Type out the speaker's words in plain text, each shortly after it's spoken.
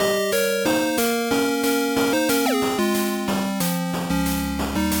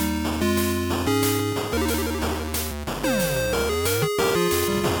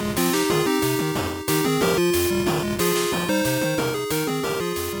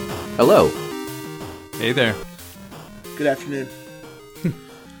Hello. Hey there. Good afternoon.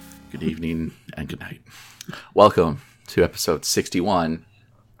 Good evening and good night. Welcome to episode 61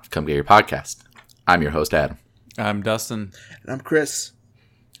 of Come Get Your Podcast. I'm your host, Adam. I'm Dustin. And I'm Chris.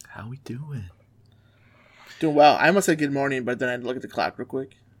 How we doing? Doing well. I almost said good morning, but then I had to look at the clock real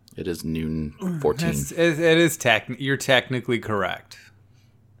quick. It is noon 14. It is you're technically correct.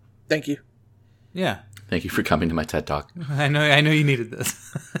 Thank you. Yeah. Thank you for coming to my TED Talk. I know you needed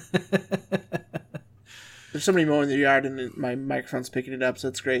this. There's somebody mowing the yard and my microphone's picking it up, so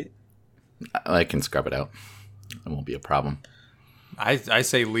that's great. I can scrub it out. It won't be a problem. I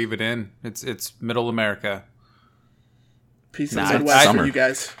say leave it in. It's middle America. Peace Nah, and Midwest summer. for you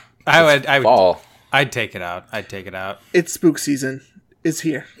guys. I would Fall. I'd take it out. It's spook season. It's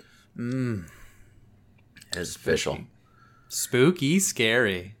here. It's official. Spooky,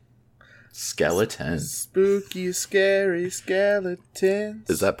 scary. Skeletons. Spooky, scary skeletons.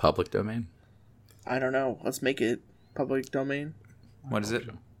 Is that public domain? I don't know. Let's make it public domain. What is it?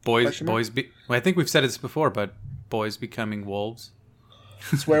 Question mark? Well, I think we've said this before, but boys becoming wolves.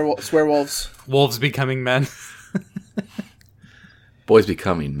 Swearwolves. Wolves becoming men. Boys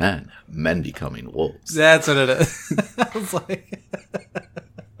becoming men. Men becoming wolves. That's what it is. I was like...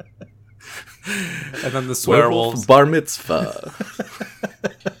 and then the swear wolves. Bar mitzvah.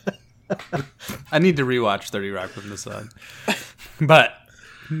 I need to rewatch 30 Rock from the Sun. But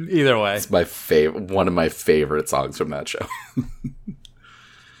either way. It's my one of my favorite songs from that show.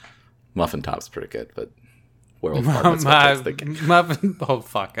 Muffin Top's pretty good, but Werewolf Bar Mitzvah takes the cake. Muffin. Oh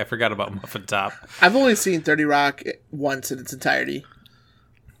fuck! I forgot about Muffin Top. I've only seen 30 Rock once in its entirety.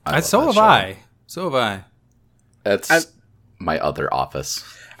 So have I. That's my other Office.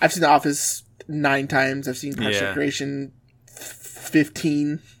 I've seen The Office 9 times. I've seen Parks and Recreation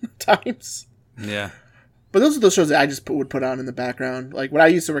 15 times. Yeah. But those are those shows that I just would put on in the background. Like when I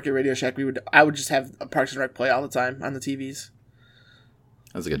used to work at Radio Shack, I would just have Parks and Rec play all the time on the TVs.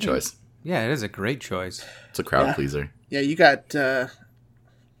 That's a good choice. Yeah, it is a great choice. It's a crowd pleaser. Yeah, you got when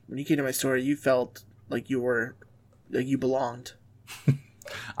you came to my store, you felt like you belonged.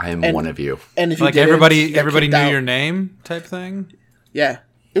 I am one of you. And if you Like didn't, everybody you got knew kicked out. your name type thing. Yeah,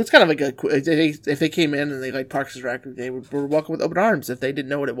 it was kind of like if they came in and they liked Parks and Rec, they were welcome with open arms. If they didn't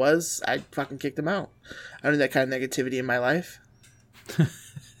know what it was, I'd fucking kick them out. I don't need that kind of negativity in my life.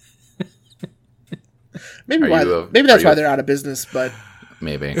 Maybe that's why they're out of business, but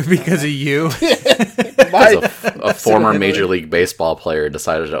Maybe. Because of you. A former Major League Baseball player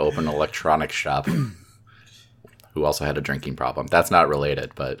decided to open an electronics shop who also had a drinking problem. That's not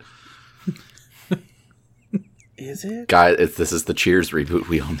related, but... Is it? Guys, this is the Cheers reboot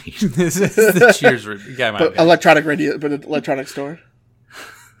we all need. This is the Cheers. But electronic radio, but an electronic store.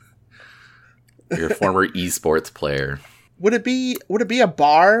 You're a former esports player. Would it be a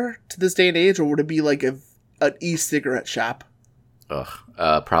bar to this day and age, or would it be like an e-cigarette shop?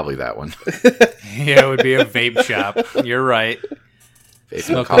 Ugh. Probably that one. Yeah, it would be a vape shop. You're right. Vaping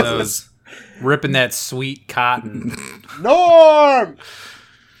Smoking causes- those, ripping that sweet cotton. Norm!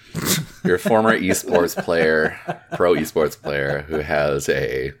 You're a former esports player, pro esports player, who has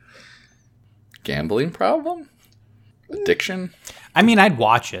a gambling problem? Addiction? I mean, I'd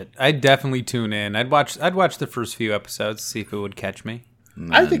watch it. I'd definitely tune in. I'd watch the first few episodes to see if it would catch me.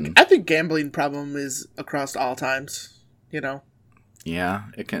 I think gambling problem is across all times. You know. Yeah,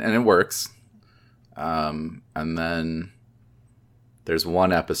 it can, and it works. And then there's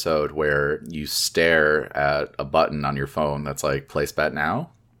one episode where you stare at a button on your phone that's like, place bet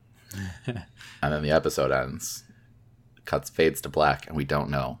now. And then the episode ends. Fades to black, and we don't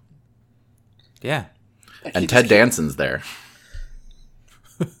know. Yeah. And Ted Danson's there.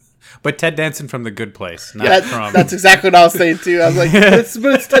 But Ted Danson from The Good Place. Not from... That's exactly what I was saying, too. I was like, it's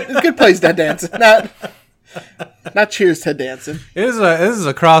good place, Ted Danson. Not Cheers, Ted Danson. This is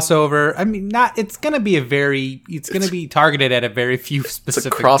a crossover. I mean, it's going to be targeted at a very few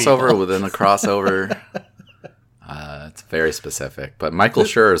specific It's a crossover people. within a crossover. It's very specific. But Michael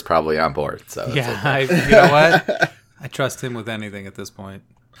Schur is probably on board. So Yeah, you know what? I trust him with anything at this point.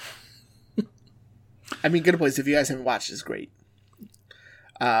 I mean, Good Place, if you guys haven't watched, is great.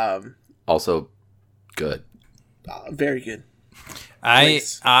 Also good. Very good.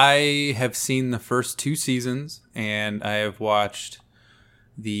 I have seen the first 2 seasons, and I have watched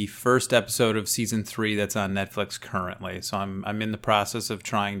the first episode of season 3 that's on Netflix currently. So I'm in the process of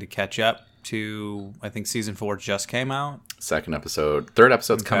trying to catch up to, I think season 4 just came out. Third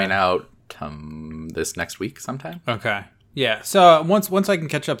episode's coming out this next week sometime. Okay. Yeah. So once I can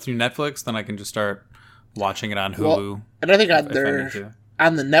catch up through Netflix, then I can just start watching it on Hulu. Well, and I think to.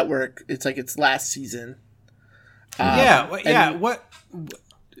 on the network, it's like its last season. What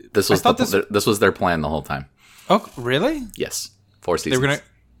This was thought this was their plan the whole time. Oh, really? Yes, 4 They seasons. were gonna.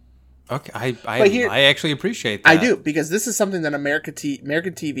 Okay, But here- I actually appreciate that. I do, because this is something that American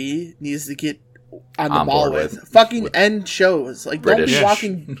TV needs to get on the On ball board with. with. Fucking end shows. Like, don't British. be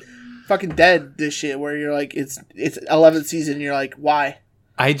Walking fucking Dead this shit where you're like, it's 11th season and you're like, why?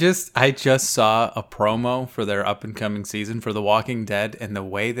 I just saw a promo for their up and coming season for The Walking Dead, and the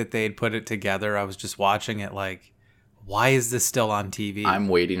way that they had put it together, I was just watching it like, why is this still on TV? I'm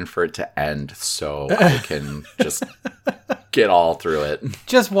waiting for it to end so I can just get all through it.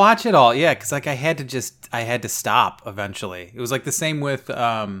 Just watch it all, yeah, because like I had to stop eventually. It was like the same with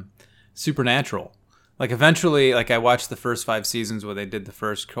Supernatural. Like eventually, like I watched the first 5 seasons where they did the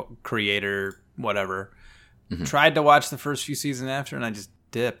first creator whatever. Tried to watch the first few seasons after, and I just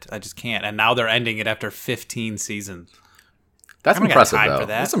dipped. I just can't. And now they're ending it after 15 seasons. That's I haven't got impressive, time though. for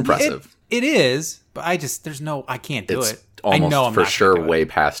that. That's impressive. It is, but I can't do It's it. I almost know I'm for not gonna sure do it. way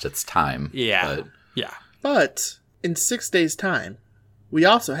past its time. Yeah, But yeah. But in 6 days' time, we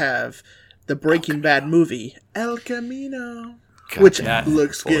also have the Breaking Bad movie, El Camino, God which damn, I'm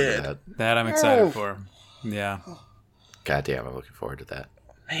looks looking forward to good. that. That I'm excited Oh. for. Yeah. God damn, I'm looking forward to that.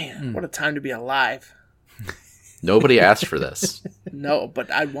 Man, what a time to be alive. Nobody asked for this, No,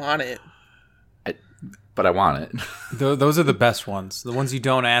 but I want it. but I want it. Those are the best ones. The ones you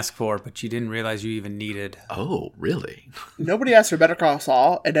don't ask for, but you didn't realize you even needed. Oh, really? Nobody asked for Better Call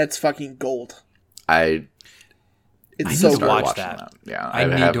Saul, and that's fucking gold. I It's need so to good. watch watching that. Yeah, I I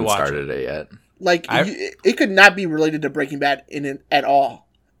need to haven't watch started it yet. Like, it could not be related to Breaking Bad in it at all,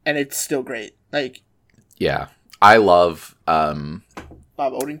 and it's still great. Like, Yeah, I love Bob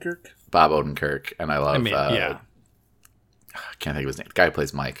Odenkirk. Bob Odenkirk, and I love. yeah. I can't think of his name. The guy who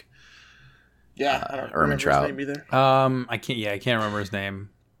plays Mike. Yeah, I don't Ermin remember Trout. his name either. I can't remember his name.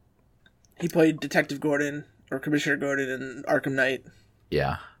 He played Detective Gordon or Commissioner Gordon in Arkham Knight.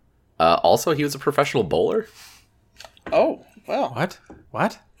 Yeah. Also, he was a professional bowler. Oh, wow.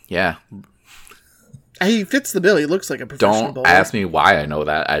 What? Yeah. He fits the bill. He looks like a professional Don't bowler. ask me why I know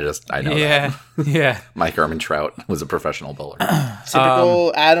that. I know that. Yeah, yeah. Mike Ermin Trout was a professional bowler.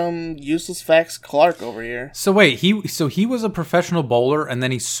 Typical Adam Useless Facts Clark over here. So wait, he was a professional bowler, and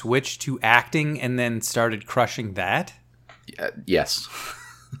then he switched to acting, and then started crushing that. Yes.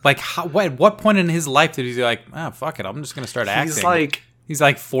 Like, at what point in his life did he be like, oh, fuck it, I'm just gonna start acting? He's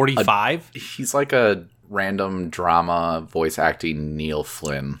like 45. He's like a random drama voice acting Neil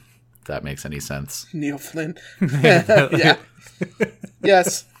Flynn. If that makes any sense. Neil Flynn. Yeah.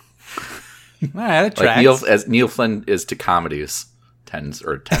 Yes. All right, that Like tracks. Neil Flynn is to comedies tends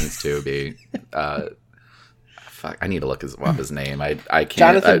to be. Fuck, I need to look up his name. I can't.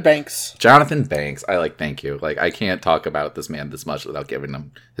 Jonathan Banks. Jonathan Banks. Thank you. Like, I can't talk about this man this much without giving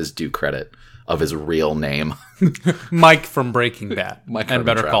him his due credit of his real name. Mike from Breaking Bad Mike and Ermin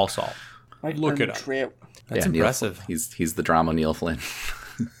Better Trout. Call Saul. Mike Look it Ermin up. Trout. That's Neil impressive. Flynn. He's the drama Neil Flynn.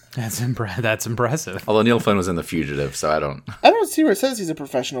 That's impressive. Although Neil Flynn was in The Fugitive, so I don't see where it says he's a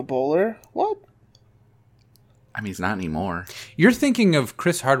professional bowler. What? I mean, he's not anymore. You're thinking of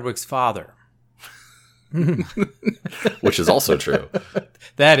Chris Hardwick's father. Which is also true.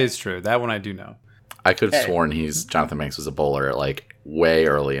 That is true. That one I do know. I could have Hey. sworn Jonathan Banks was a bowler like way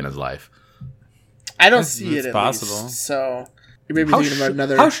early in his life. I don't see it's it at possible. least. So you may be thinking about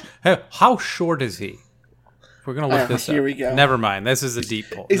another. How short is he? We're gonna look this up. here we go. Never mind. This is a deep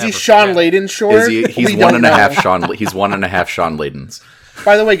pull. Is he Never- Sean yeah. Layden short? He's We one don't and a half know. Sean. He's 1.5 Sean Layden's.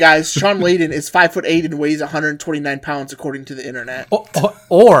 By the way, guys, Sean Layden is 5'8" and weighs 129 pounds according to the internet.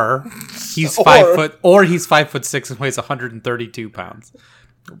 Or he's 5 foot, or he's 5'6" and weighs 132 pounds.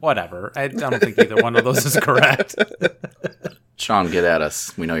 Whatever. I don't think either one of those is correct. Sean, get at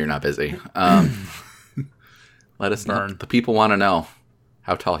us. We know you're not busy. Let us know. Burn. The people want to know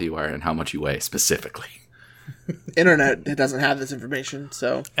how tall you are and how much you weigh specifically. Internet doesn't have this information,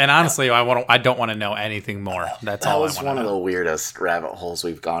 so And honestly, I don't want to know anything more. That's all I want to know. the weirdest rabbit holes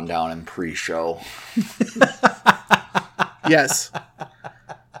we've gone down in pre-show. yes.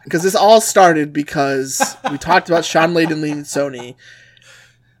 Because this all started because we talked about Sean Layden leading Sony,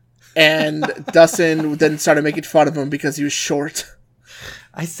 and Dustin then started making fun of him because he was short.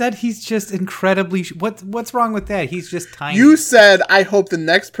 I said he's just incredibly. What's wrong with that? He's just tiny. You said, I hope the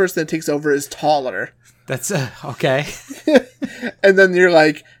next person that takes over is taller. That's okay. And then you're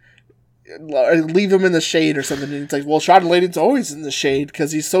like, leave him in the shade or something. And it's like, well, Sean Layden's always in the shade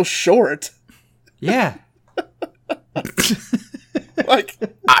because he's so short. Yeah. Like,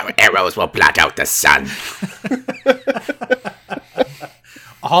 Our arrows will blot out the sun.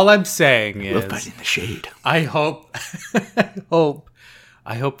 All I'm saying We'll fight is, in the shade. I hope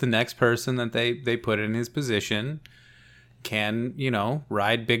the next person that they put in his position can,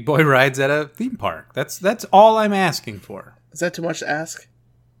 ride big boy rides at a theme park. That's all I'm asking for. Is that too much to ask?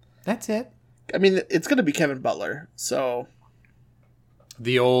 That's it. I mean, it's going to be Kevin Butler, so...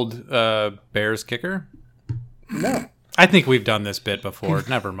 The old Bears kicker? No. I think we've done this bit before.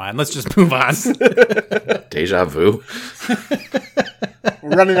 Never mind. Let's just move on. Deja vu.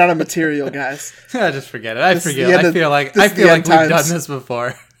 We're running out of material, guys. Just forget it. I This is forget. the end I of- feel like this is the end we've done times. this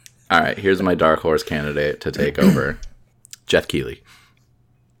before. All right, here's my dark horse candidate to take over. Jeff Keighley.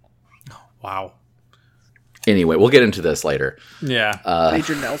 Wow. Anyway, we'll get into this later. Yeah.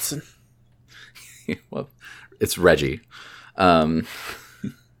 Major Nelson. Well, it's Reggie. Doug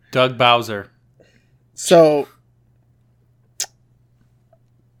Bowser. So,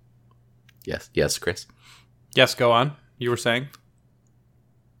 Yes, Chris. Yes, go on. You were saying?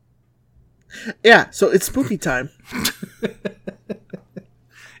 yeah, so it's spooky time.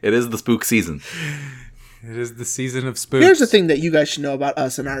 It is the spook season. It is the season of spooks. Here's the thing that you guys should know about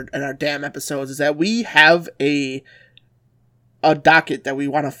us and our damn episodes is that we have a docket that we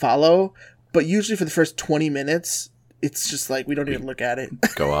want to follow, but usually for the first 20 minutes, it's just like we don't even look at it.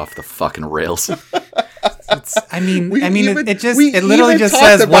 Go off the fucking rails. It literally even just talked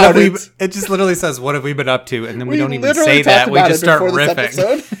says what have about we. it. It just literally says what have we been up to, and then we don't even literally say that. talked We about just it start before riffing. this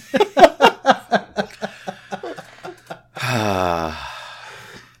episode.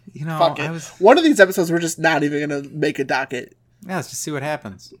 Fuck it. One of these episodes, we're just not even going to make a docket. Let's just see what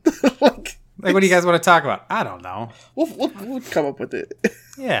happens. Like, Like, what do you guys want to talk about? I don't know. we'll come up with it.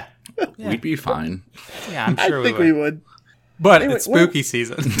 Yeah, We'd be fine. yeah, I'm I sure think we we would. would. But Anyway, it's spooky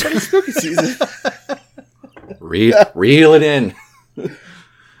season. It's spooky season. Reel it in.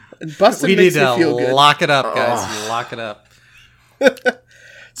 And Bustin' We need makes me to feel good. lock it up, guys. Lock it up.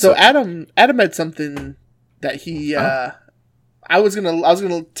 So Adam had something that he I was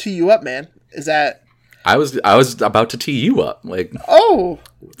gonna tee you up, man. Is that I was about to tee you up. Like,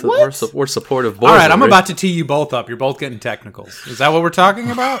 we're supportive boys. All right, I'm over about to tee you both up. You're both getting technicals. Is that what we're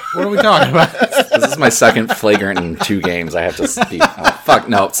talking about? What are we talking about? This is my second flagrant in 2 games. I have to speak. Oh, fuck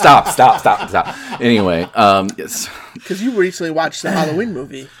no! Stop. Anyway, yes. because you recently watched the Halloween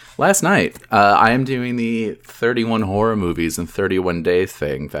movie? Last night, I am doing the 31 horror movies in 31 days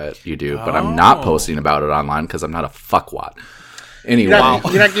thing that you do, but I'm not posting about it online because I'm not a fuckwat. Anyway,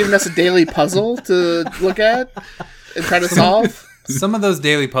 You're not giving us a daily puzzle to look at and try to solve. Some of those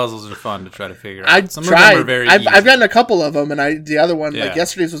daily puzzles are fun to try to figure out. I Some tried. of them are very I've easy. gotten a couple of them, and the other one, like Yeah.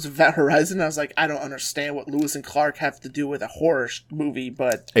 yesterday's was Event Horizon. I was like, I don't understand what Lewis and Clark have to do with a horror movie,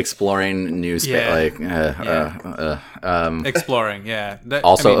 but exploring new space, Exploring, yeah.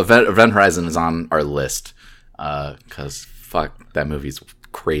 also, Event Horizon is on our list because fuck, that movie's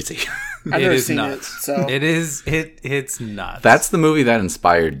crazy. I've it never is seen nuts. it. So It's nuts. That's the movie that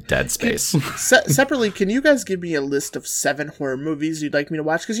inspired Dead Space. separately, can you guys give me a list of 7 horror movies you'd like me to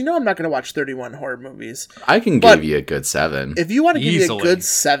watch? Because I'm not going to watch 31 horror movies. I can But give you a good 7. If you want to give me a Easily. good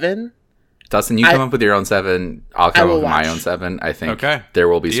 7, Dustin, you come up with your own 7. I'll come up will with my watch. own 7. I think Okay. there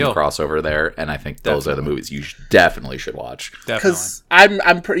will be Deal. some crossover there, and I think those are the movies you definitely should watch. Definitely. because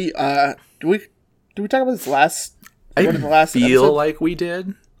I'm pretty. Do we talk about this last? I one of the last feel episodes? like we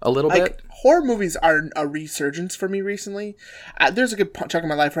did a little Like bit. horror movies are a resurgence for me recently. There's a good chunk of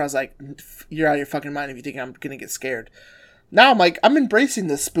my life where I was like, "You're out of your fucking mind if you think I'm gonna get scared." Now I'm like, I'm embracing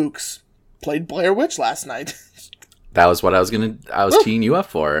the spooks. Played Blair Witch last night. That was what I was teeing you up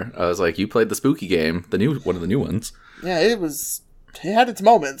for. I was like, you played the spooky game, one of the new ones. Yeah, it had its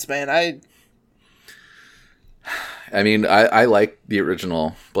moments, man. I mean, I like the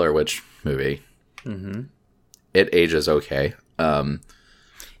original Blair Witch movie. Mm-hmm. It ages okay.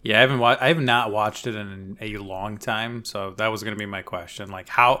 Yeah, I have not watched it in a long time, so that was going to be my question.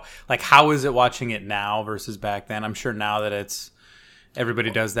 How is it watching it now versus back then? I'm sure now that everybody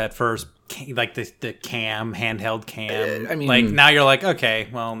does that first, like the handheld cam. I mean, like now you're like, okay,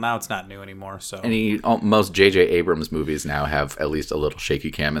 well now it's not new anymore. So most J.J. Abrams movies now have at least a little shaky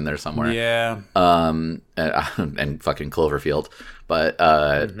cam in there somewhere. yeah, And fucking Cloverfield, but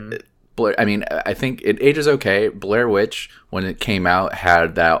Blair, I mean, I think it ages okay. Blair Witch, when it came out,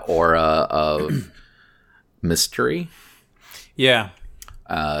 had that aura of mystery. yeah,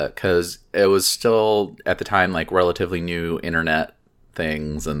 Because it was still, at the time, like relatively new internet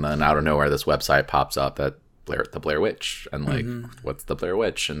things, and then out of nowhere, this website pops up that the Blair Witch, and like, what's the Blair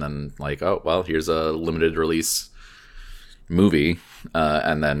Witch? And then like, oh well, here's a limited release movie,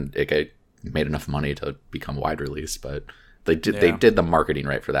 and then it made enough money to become wide release, but. They did the marketing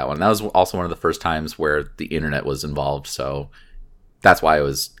right for that one. That was also one of the first times where the internet was involved, so that's why it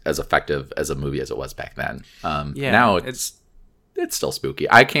was as effective as a movie as it was back then. yeah. Now it's it's still spooky.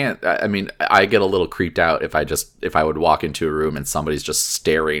 I can't. I mean, I get a little creeped out if I would walk into a room and somebody's just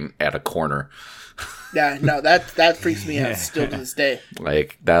staring at a corner. Yeah, no, that freaks me out still to this day.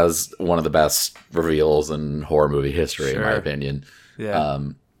 Like, that was one of the best reveals in horror movie history, in my Sure. opinion. Yeah.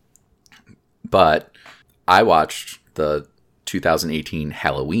 But I watched the 2018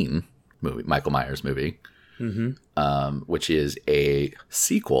 Halloween movie, Michael Myers movie, which is a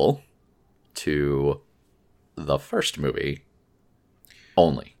sequel to the first movie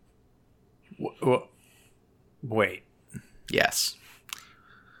only. Wait. Yes.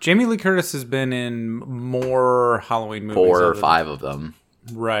 Jamie Lee Curtis has been in more Halloween movies. 4 or other than- 5 of them.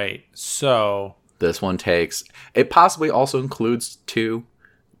 Right. So, This one takes... It possibly also includes 2.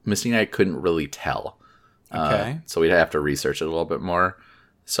 Misty and I couldn't really tell. okay. So we'd have to research it a little bit more.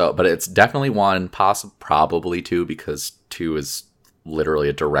 So, but it's definitely 1, probably 2, because 2 is literally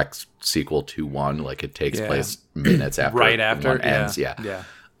a direct sequel to 1. Like, it takes Yeah. place minutes after Right after 1 ends. Yeah. Yeah.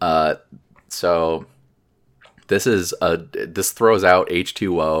 So this throws out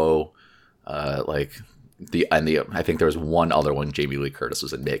H2O, like I think there was one other one Jamie Lee Curtis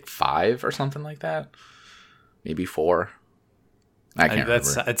was in, Nick 5 or something like that, maybe 4. I can't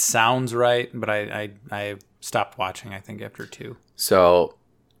remember. It sounds right, but I stopped watching, I think, after 2. So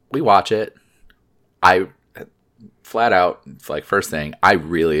we watch it. I flat out, like, first thing, I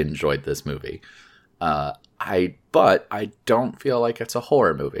really enjoyed this movie. But I don't feel like it's a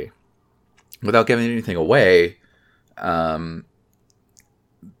horror movie. Without giving anything away,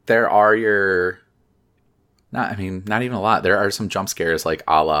 there are not even a lot. There are some jump scares, like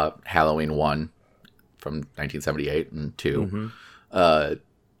a la Halloween 1 from 1978 and 2.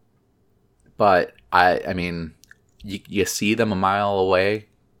 But I mean, you see them a mile away,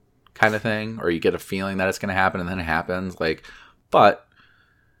 kind of thing, or you get a feeling that it's going to happen, and then it happens.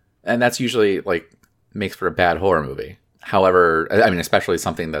 And that's usually, like, makes for a bad horror movie. However, I mean, especially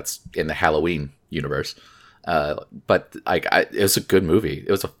something that's in the Halloween universe. But it was a good movie.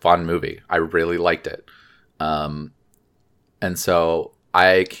 It was a fun movie. I really liked it. And so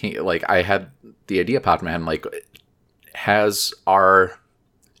I can't, like, I had the idea popped in my head, like,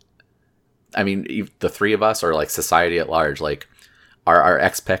 the 3 of us, or like society at large, like, are our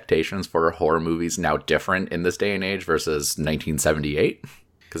expectations for horror movies now different in this day and age versus 1978?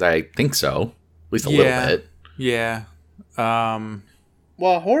 Because I think so, at least a little bit. Yeah.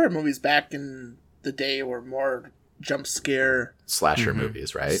 Well, horror movies back in the day were more jump scare Slasher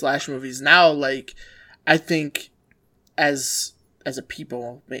movies, right? slash movies. Now, like, I think as a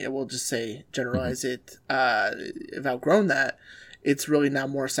people, we'll just say generalize it. Have outgrown that. It's really now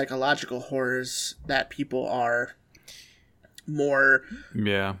more psychological horrors that people are more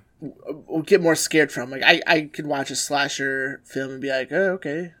will get more scared from. Like, I could watch a slasher film and be like, oh,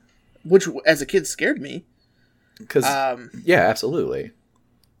 okay, which as a kid scared me. Because yeah, absolutely.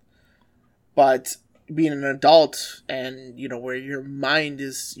 But being an adult, and where your mind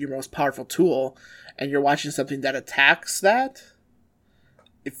is your most powerful tool, and you're watching something that attacks that,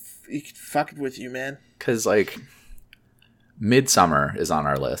 if it could fuck it with you, man. Because, like, Midsummer is on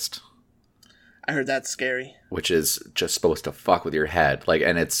our list, I heard that's scary. which is just supposed to fuck with your head. Like,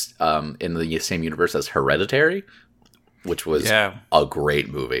 and it's in the same universe as Hereditary, which was a great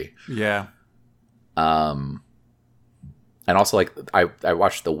movie. Yeah. And also, like, I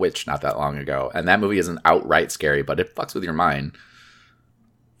watched The Witch not that long ago, and that movie isn't outright scary, but it fucks with your mind.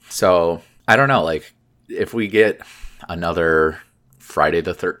 So, I don't know, like, if we get another Friday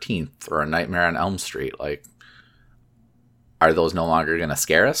the 13th or a Nightmare on Elm Street, like, are those no longer going to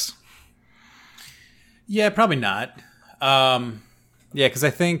scare us? Yeah, probably not. Yeah, because I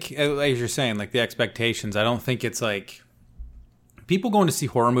think, as you're saying, like, the expectations, I don't think it's like... People going to see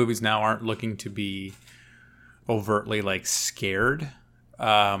horror movies now aren't looking to be overtly, like, scared.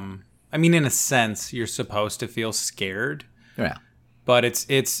 I mean, in a sense, you're supposed to feel scared. Yeah. But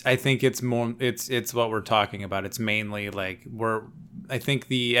I think it's more, it's what we're talking about. It's mainly, like, I think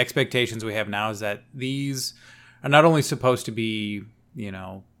the expectations we have now is that these are not only supposed to be,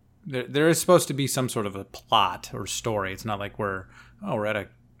 there is supposed to be some sort of a plot or story. It's not like we're at a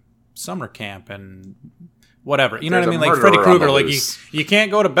summer camp and whatever. You know what I mean? Like Freddy Krueger, like you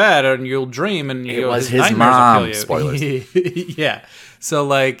can't go to bed and you'll dream and it was his nightmares mom. will kill you. Spoilers. Yeah. So,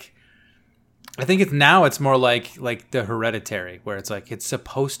 like, I think it's more like the Hereditary, where it's like it's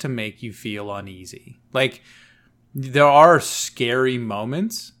supposed to make you feel uneasy. Like, there are scary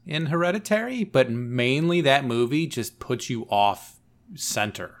moments in Hereditary, but mainly that movie just puts you off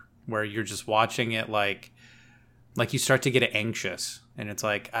center, where you're just watching it like you start to get anxious, and it's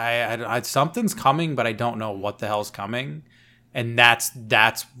like I something's coming, but I don't know what the hell's coming, and I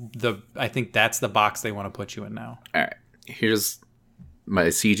think that's the box they want to put you in now. All right. Here's my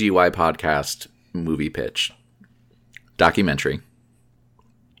CGY podcast movie pitch documentary.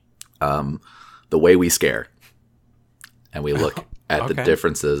 The Way We Scare, and we look at the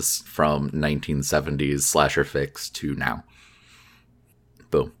differences from 1970s slasher fix to now.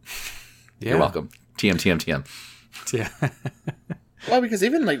 Boom. Yeah. You're welcome. TM. Yeah. Well, because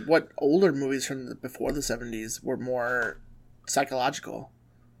even like what older movies from before the 70s were more psychological.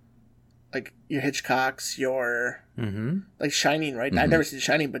 Like your Hitchcocks, your like Shining, right? I've never seen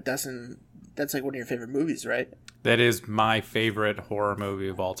Shining, but that's like one of your favorite movies, right? That is my favorite horror movie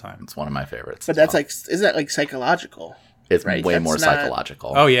of all time. It's one of my favorites. But that's like, isn't that like psychological? It's right? way That's more not-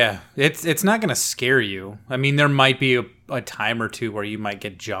 psychological. Oh yeah, it's not gonna scare you. I mean, there might be a time or two where you might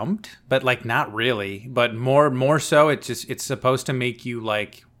get jumped, but like not really. But more so, it's supposed to make you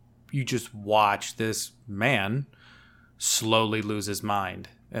like you just watch this man slowly lose his mind,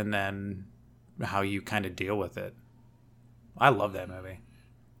 and then how you kind of deal with it. I love that movie.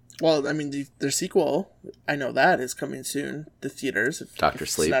 Well, I mean, their sequel, I know that is coming soon to theaters. Dr. If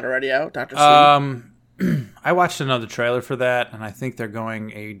Sleep. It's not already out. Dr. Sleep. I watched another trailer for that, and I think they're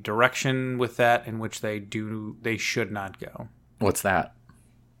going a direction with that in which they should not go. What's that?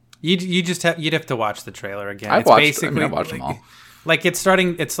 You'd have to watch the trailer again. I've It's watched. basically I've watched them all. like it's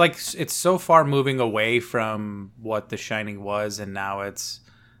starting. It's like it's so far moving away from what The Shining was, and now it's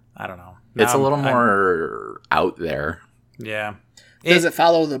I don't know. It's a Now little I'm- more out there. yeah. Does it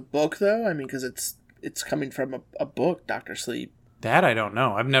follow the book though? I mean, because it's coming from a book, Dr. Sleep. That I don't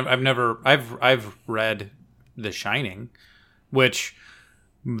know. I've read The Shining, which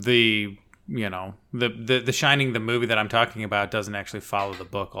the Shining, the movie that I'm talking about, doesn't actually follow the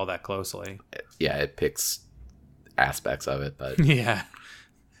book all that closely. Yeah, it picks aspects of it, but Yeah,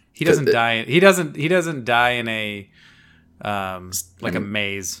 he doesn't die. He doesn't die in a like a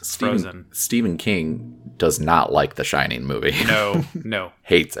maze, frozen. Stephen King does not like the Shining movie. No.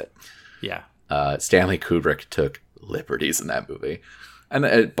 Hates it. Yeah. Stanley Kubrick took liberties in that movie,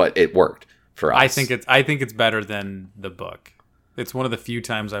 but it worked for us. I think it's better than the book. It's one of the few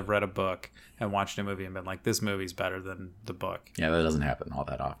times I've read a book and watched a movie and been like, this movie's better than the book. Yeah, that doesn't happen all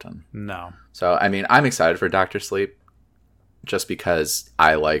that often. No. So, I mean, I'm excited for Dr. Sleep just because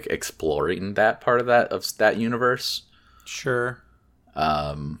I like exploring that part of that universe. Sure.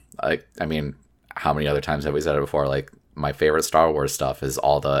 I mean, how many other times have we said it before? Like, my favorite Star Wars stuff is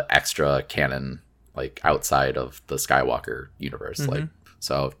all the extra canon, like, outside of the Skywalker universe. Like,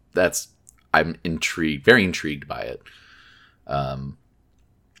 so I'm intrigued, very intrigued by it.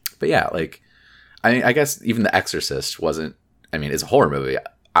 But yeah, like, I guess even The Exorcist wasn't, I mean, it's a horror movie.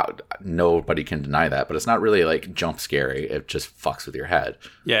 Nobody can deny that, but it's not really like jump scary. It just fucks with your head.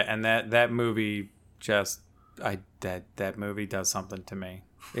 Yeah, and that movie just that movie does something to me.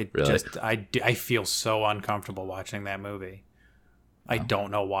 It Really? I feel so uncomfortable watching that movie. I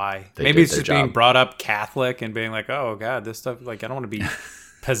don't know why. They Maybe did it's their just being job. brought up Catholic and being like, oh god, this stuff, like, I don't want to be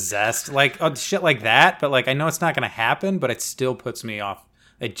possessed, like, oh, shit like that. But like, I know it's not going to happen, but it still puts me off.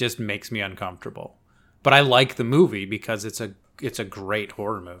 It just makes me uncomfortable. But I like the movie because it's a great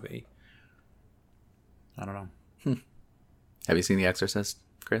horror movie. I don't know. Have you seen The Exorcist,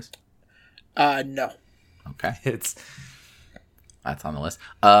 Chris? No. Okay, It's that's on the list.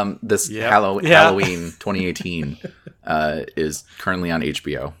 This Yep. Halloween 2018 is currently on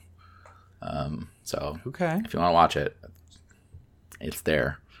HBO. So okay. if you want to watch it, it's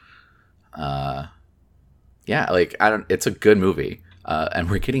there. Yeah, like it's a good movie, and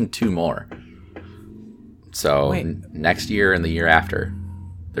we're getting 2 more. So Wait. next year and the year after,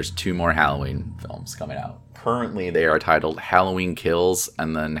 there's 2 more Halloween films coming out. Currently, they are titled Halloween Kills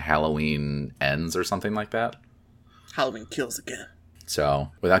and then Halloween Ends or something like that. Halloween Kills again.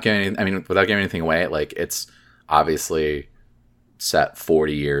 So without giving anything away, like, it's obviously set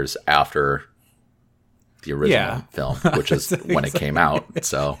 40 years after the original film, which is when it came out.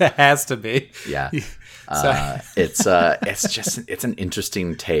 So It has to be. yeah, it's an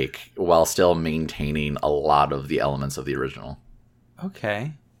interesting take while still maintaining a lot of the elements of the original.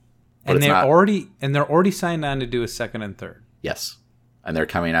 Okay. But And it's they're not- already signed on to do a second and third. Yes, and they're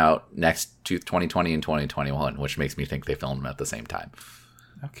coming out next to 2020 and 2021, which makes me think they filmed them at the same time.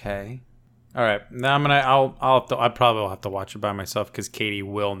 Okay. All right. Now I probably will have to watch it by myself because Katie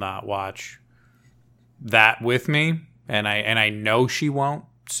will not watch that with me, and I know she won't.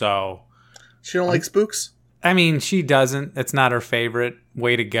 So She don't like spooks? I mean, she doesn't. It's not her favorite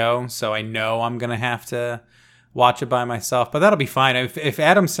way to go. So I know I'm gonna have to watch it by myself, but that'll be fine. If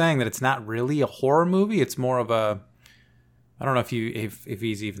Adam's saying that it's not really a horror movie, it's more of a, I don't know if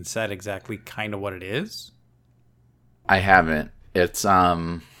he's even said exactly kind of what it is. I haven't. It's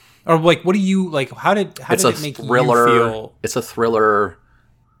Or like, what do you like? How did It's it a make thriller. you feel? It's a thriller,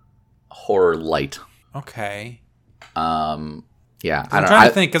 horror light. Okay. Yeah, I'm trying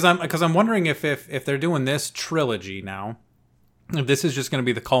to think because I'm wondering if they're doing this trilogy now, if this is just going to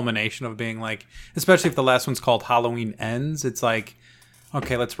be the culmination of being like, especially if the last one's called Halloween Ends, it's like,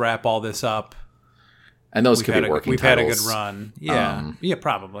 okay, let's wrap all this up. And those could be working. We've titles. had a good run. Yeah, yeah,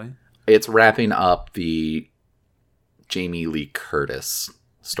 probably. It's wrapping up the Jamie Lee Curtis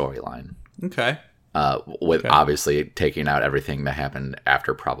storyline. Okay. With obviously taking out everything that happened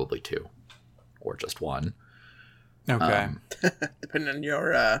after probably 2 or just 1. Okay. Depending on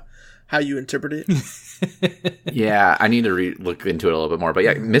your how you interpret it. Yeah, I need to look into it a little bit more. But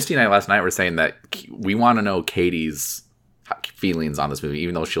yeah, Misty and I last night were saying that we want to know Katie's feelings on this movie,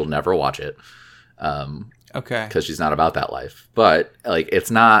 even though she'll never watch it. Okay. Because she's not about that life. But like, it's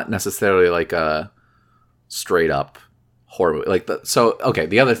not necessarily like a straight up horror movie. Like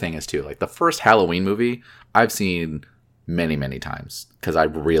the other thing is too, like the first Halloween movie I've seen many, many times because I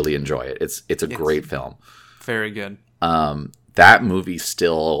really enjoy it. It's a great film. Very good. That movie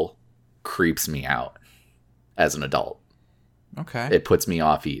still creeps me out as an adult. Okay. It puts me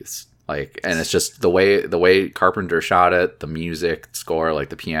off ease. Like, and it's just the way Carpenter shot it, the music score, like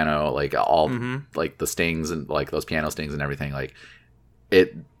the piano, like all like the stings and like those piano stings and everything, like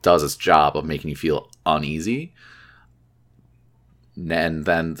it does its job of making you feel uneasy. And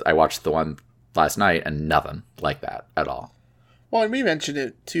then I watched the one last night and nothing like that at all. Well, and we mentioned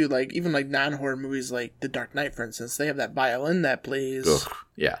it too, like even like non-horror movies like The Dark Knight, for instance, they have that violin that plays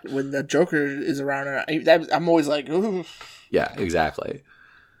yeah when the Joker is around. And I'm always like, ooh. Yeah, exactly.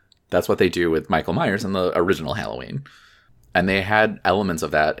 That's what they do with Michael Myers in the original Halloween. And they had elements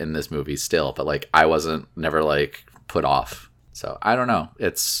of that in this movie still, but like I wasn't never like put off. So I don't know.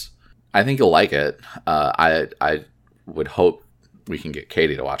 I think you'll like it. I would hope we can get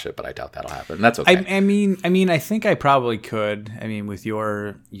Katie to watch it, but I doubt that'll happen. That's okay. I mean, I think I probably could. I mean, with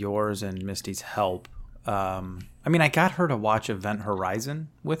yours and Misty's help. I mean, I got her to watch Event Horizon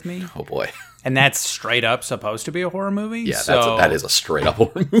with me. Oh boy. And that's straight up supposed to be a horror movie. Yeah, so, that is a straight up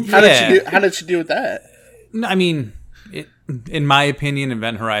horror movie. How did she do with that? No, I mean, in my opinion,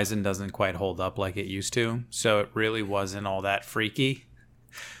 Event Horizon doesn't quite hold up like it used to. So it really wasn't all that freaky.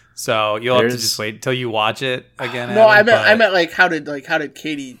 So you'll have to just wait until you watch it again. No, I meant like how did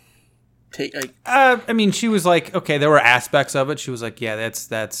Katie take like? I mean, she was like, okay, there were aspects of it. She was like, yeah,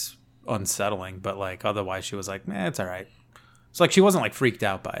 that's unsettling, but like otherwise, she was like, it's all right. It's like she wasn't like freaked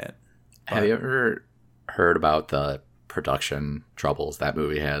out by it. But, have you ever heard about the production troubles that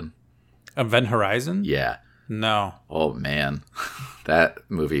movie had? Event Horizon? Yeah. No. Oh man, that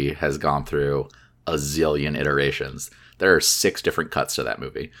movie has gone through a zillion iterations. There are 6 different cuts to that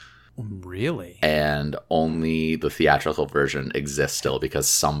movie. Really? And only the theatrical version exists still because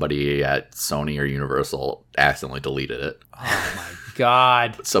somebody at Sony or Universal accidentally deleted it. Oh my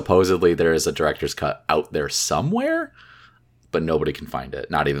god. Supposedly there is a director's cut out there somewhere, but nobody can find it,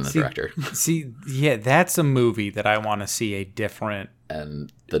 not even the director. See, yeah, that's a movie that I want to see a different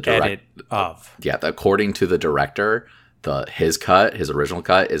and the edit of. Yeah, according to the director, his original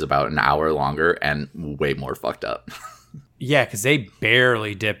cut is about an hour longer and way more fucked up. Yeah, because they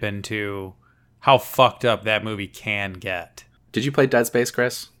barely dip into how fucked up that movie can get. Did you play Dead Space,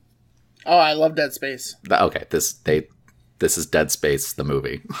 Chris? Oh, I love Dead Space. Okay, this is Dead Space, the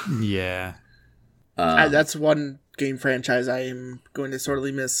movie. Yeah. That's one game franchise I am going to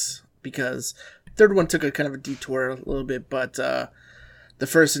sorely miss because the third one took a kind of a detour a little bit, but the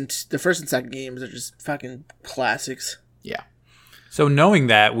first and second games are just fucking classics. Yeah. So knowing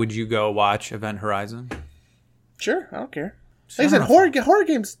that, would you go watch Event Horizon? Sure, I don't care. Like I said,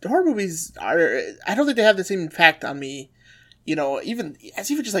 horror movies are. I don't think they have the same impact on me. You know, even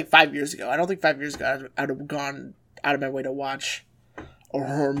just like 5 years ago. I don't think 5 years ago I'd have gone out of my way to watch a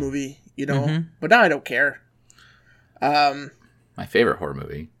horror movie. You know, but now I don't care. My favorite horror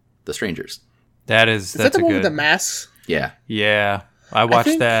movie, The Strangers. Is that the one with the masks? Yeah. Yeah, I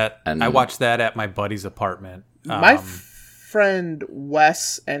watched that. I watched that at my buddy's apartment. My friend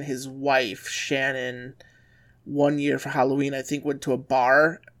Wes and his wife Shannon, one year for Halloween, I think went to a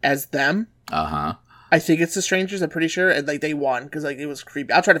bar as them. I think it's The Strangers. I'm pretty sure, and like they won because like it was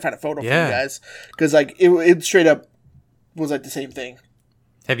creepy. I'll try to find a photo for you guys because like it straight up was like the same thing.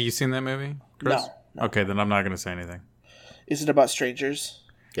 Have you seen that movie, Chris? No. Okay, then I'm not going to say anything. Is it about strangers?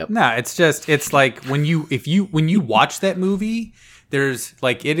 Yep. No, it's like when you watch that movie, there's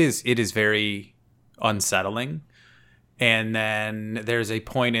like it is very unsettling, and then there's a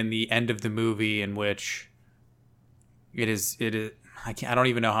point in the end of the movie in which it is I don't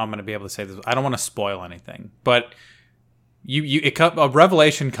even know how I'm going to be able to say this. I don't want to spoil anything, but a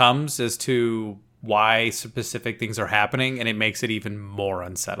revelation comes as to why specific things are happening, and it makes it even more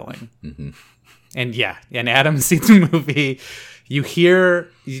unsettling. Mm-hmm. And yeah, in Adam sees the movie, you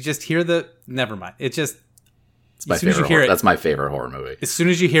just hear the. Never mind. It's my favorite. That's my favorite horror movie. As soon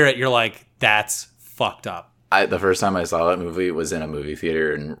as you hear it, you're like, "That's fucked up." The first time I saw that movie was in a movie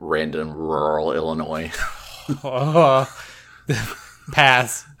theater in random rural Illinois.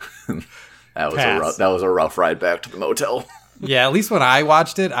 Pass. That was a rough ride back to the motel. Yeah, at least when I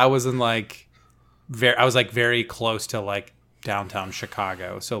watched it, I was in very close to like downtown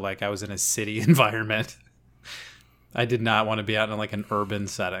Chicago, so like I was in a city environment. I did not want to be out in like an urban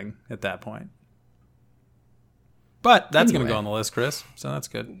setting at that point. But that's going to go on the list, Chris. So that's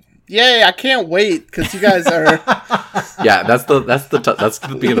good. Yay! I can't wait because you guys are. Yeah, that's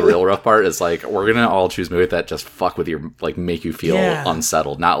gonna be the real rough part. Is like we're gonna all choose movies that just fuck with your like make you feel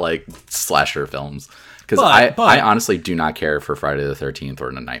unsettled, not like slasher films. Because I honestly do not care for Friday the 13th or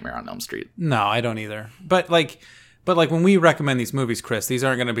A Nightmare on Elm Street. No, I don't either. But when we recommend these movies, Chris, these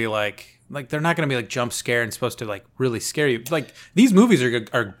aren't going to be like they're not going to be like jump scare and supposed to like really scare you. Like these movies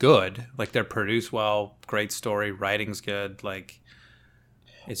are good. Like they're produced well, great story, writing's good. Like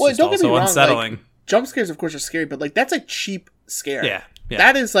it's just also unsettling. Like, jump scares, of course, are scary, but like that's a cheap scare. Yeah.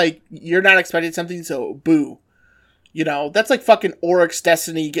 That is like you're not expecting something, so boo. You know, that's like fucking Oryx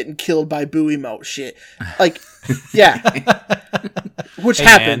Destiny getting killed by Boo emote shit. Like, yeah. Which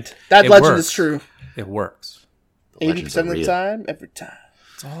happened. Man, that legend works. is true. It works. 80% of the time, every time.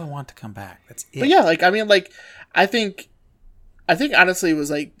 That's all I want to come back. That's it. But yeah, like, I mean, like, I think honestly it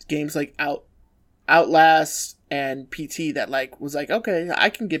was like games like Outlast and PT that like was like, okay, I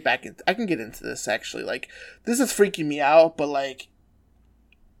can get into this actually. Like, this is freaking me out, but like,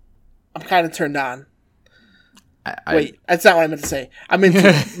 I'm kind of turned on. Wait, that's not what I meant to say. I meant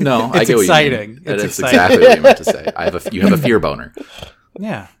to. No, I get exciting. What you mean. It's exactly what you meant to say. You have a fear boner.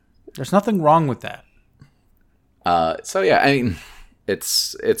 Yeah, there's nothing wrong with that. So yeah, I mean,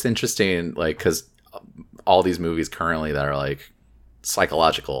 it's interesting, like because all these movies currently that are like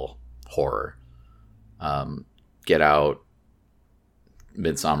psychological horror, Get Out,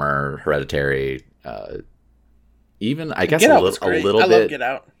 Midsommar, Hereditary, even I guess a little bit. Love Get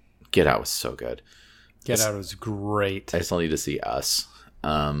Out. Get Out was so good. Get Out was great. I still need to see Us.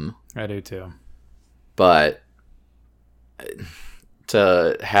 I do too. But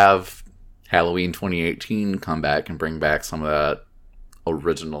to have Halloween 2018 come back and bring back some of that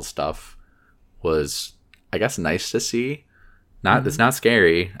original stuff was, I guess, nice to see. It's not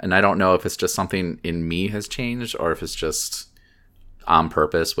scary, and I don't know if it's just something in me has changed or if it's just on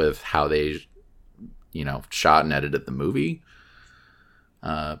purpose with how they, shot and edited the movie.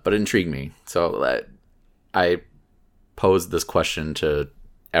 But it intrigued me. So I posed this question to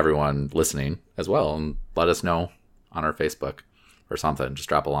everyone listening as well, and let us know on our Facebook or something. Just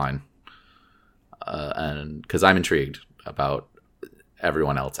drop a line. And because I'm intrigued about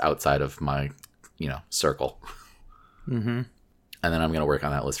everyone else outside of my, circle. Mm-hmm. And then I'm going to work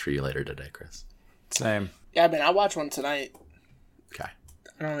on that list for you later today, Chris. Same. Yeah, man, I'll watch one tonight. Okay.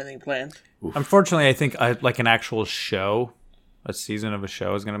 I don't have anything planned. Oof. Unfortunately, I think like an actual show, a season of a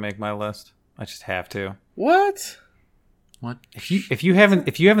show is going to make my list. I just have to. What? If you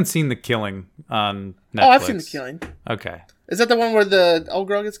haven't seen The Killing on Netflix. Oh, I've seen The Killing. Okay. Is that the one where the old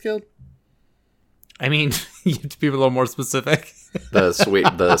girl gets killed? I mean, you have to be a little more specific. The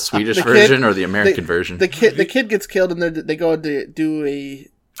Swedish version or the American version? The kid gets killed and they go to do a.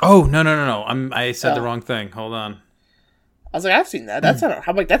 Oh no! I said the wrong thing. Hold on. I was like, I've seen that. That's not.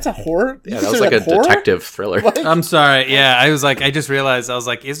 I'm like, that's a horror. Yeah, that was like a detective thriller. Like, I'm sorry. Yeah, I was like, I just realized. I was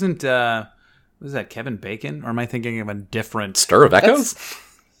like, isn't was that Kevin Bacon, or am I thinking of a different Stir of Echoes?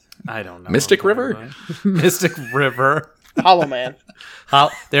 I don't know. Mystic River. Mystic River. Hollow Man.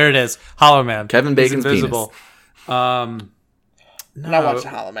 There it is. Hollow Man. Kevin Bacon's invisible. Penis. No, I watched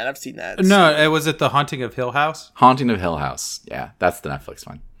Hollow Man. I've seen that. No, was it The Haunting of Hill House? Haunting of Hill House. Yeah, that's the Netflix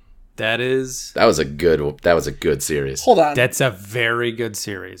one. That was a good series. Hold on. That's a very good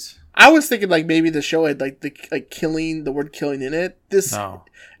series. I was thinking like maybe the show had like the word killing in it.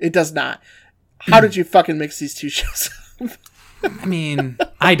 It does not. How did you fucking mix these two shows up? I mean,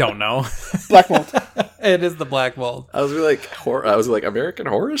 I don't know. Black Mold. It is the Black Mold. I was like American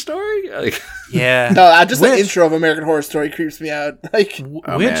Horror Story? Like, yeah. No, just the intro of American Horror Story creeps me out. Like,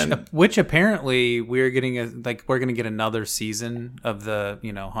 which apparently we're gonna get another season of the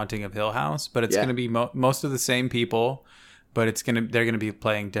Haunting of Hill House, but it's gonna be most of the same people, but they're gonna be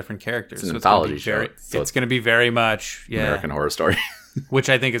playing different characters. It's an anthology show. It's gonna be very much American Horror Story, which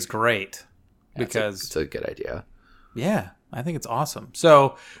I think is great because it's a good idea. Yeah, I think it's awesome.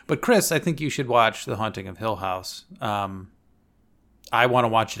 So, but Chris, I think you should watch The Haunting of Hill House. I want to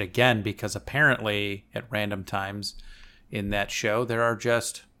watch it again because apparently at random times in that show, there are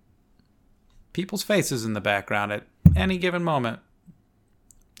just people's faces in the background at any given moment.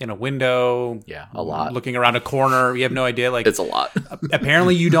 In a window. Yeah, a lot. Looking around a corner. You have no idea. Like It's a lot.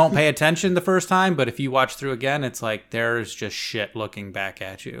 apparently you don't pay attention the first time, but if you watch through again, it's like there's just shit looking back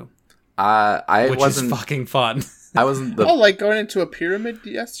at you. Which is fucking fun. I wasn't the... Oh, like going into a pyramid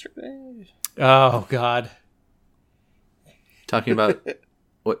yesterday? Oh, God. Talking about,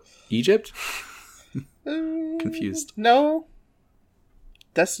 what, Egypt? Confused. No.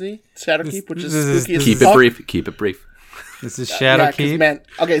 Destiny, Shadowkeep, which is this spooky as Keep fuck. it brief. Keep it brief. This is Yeah, 'cause, Shadowkeep. man.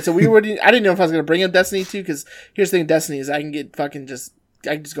 Okay, so we were. I didn't know if I was gonna bring up Destiny 2 because here's the thing: Destiny is I can get fucking just.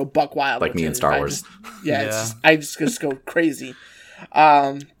 I can just go buck wild. Like with me it in Star if I Wars. I just go crazy.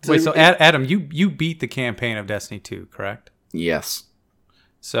 Wait, so Adam, you beat the campaign of Destiny 2, correct? Yes.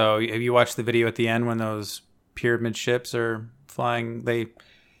 So have you watched the video at the end when those pyramid ships are flying? They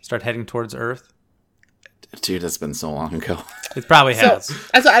start heading towards Earth. Dude, it's been so long ago. It probably So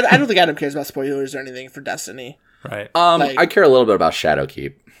has, I don't think Adam cares about spoilers or anything for Destiny. right? Like- I care a little bit about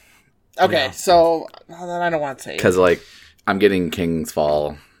Shadowkeep. Okay, Yeah. so then I don't want to say it. Because, like, I'm getting King's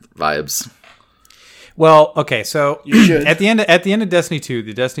Fall vibes. Well, okay, so You should. at the end of Destiny 2,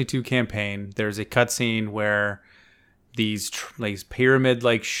 the Destiny 2 campaign, there's a cutscene where these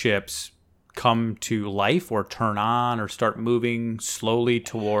pyramid-like ships come to life or turn on or start moving slowly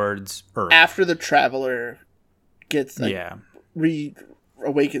towards Earth. After the traveler gets Yeah.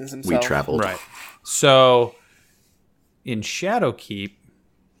 awakens himself. We traveled. Right. So in Shadowkeep,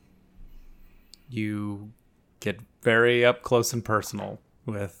 you get very up close and personal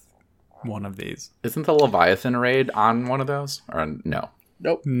with one of these. Isn't the Leviathan raid on one of those? Or no?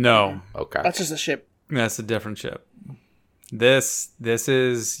 Nope, No, Okay. that's just a ship. that's a different ship. This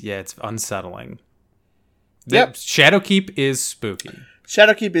is it's unsettling. Yep. Shadowkeep is spooky.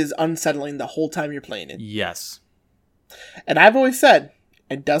 Shadowkeep is unsettling the whole time you're playing it. Yes. And I've always said,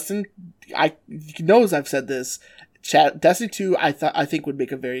 and Dustin, he knows I've said this. Destiny 2, I think would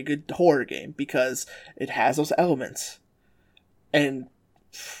make a very good horror game because it has those elements, and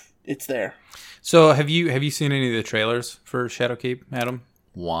it's there. So have you seen any of the trailers for Shadowkeep, Adam?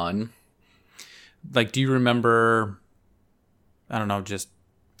 One. Like, do you remember? I don't know, just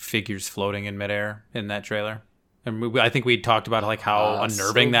figures floating in midair in that trailer. And I think we talked about like how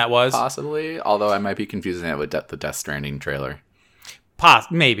unnerving that was. Possibly. Although I might be confusing it with the Death Stranding trailer.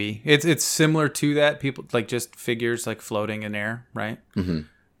 Maybe it's similar to that. People like just figures like floating in air, right?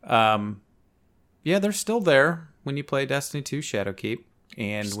 Mm-hmm. Yeah, they're still there when you play Destiny 2 Shadowkeep,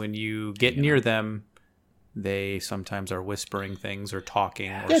 and when you get near them, they sometimes are whispering things or talking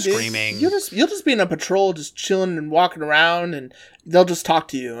or Yeah, dude, screaming. You'll just be in a patrol, just chilling and walking around, and they'll just talk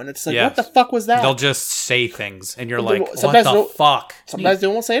to you, and it's like, Yeah. what the fuck was that? They'll just say things, and you're Well, like, sometimes what the they'll- fuck? Sometimes they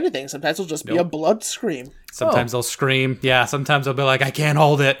won't say anything. Sometimes it'll just be a Nope. blood scream. Sometimes they'll scream. Yeah, sometimes they'll be like, I can't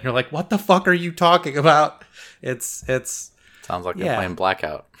hold it. And you're like, what the fuck are you talking about? It's Sounds like Yeah. I'm playing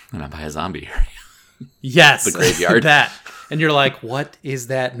Blackout and I'm by a zombie area. yes, The graveyard. that. And you're like, what is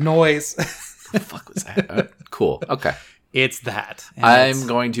that noise? What the fuck was that? Cool. Okay. It's that. And I'm it's-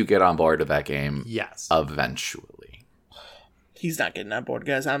 going to get on board with that game yes. eventually. He's not getting on board,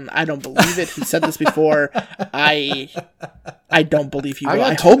 guys. I don't believe it. He said this before. I don't believe he will.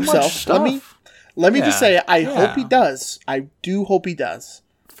 got I too hope much so. stuff. Let me just say, I Yeah. hope he does. I do hope he does.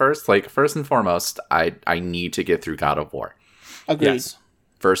 First and foremost, I need to get through God of War. Agreed. Yes.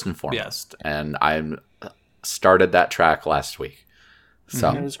 First and foremost. And I started that track last week. So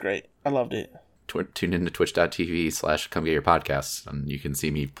It was great. I loved it. tune into twitch.tv/come get your podcasts and you can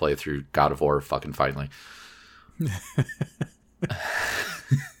see me play through God of War fucking finally.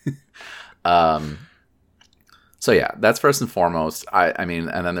 So yeah, that's first and foremost. I mean,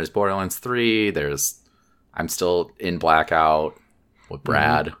 and then there's Borderlands 3. I'm still in Blackout with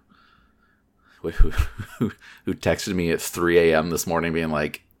Brad, who texted me at 3 a.m. this morning being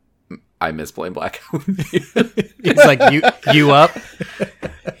like, I miss playing Blackout. It's like you up.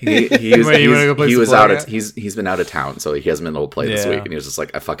 he Wait, you wanna go play he some was out of Blackout? he's been out of town, so he hasn't been able to play this Yeah. week, and he was just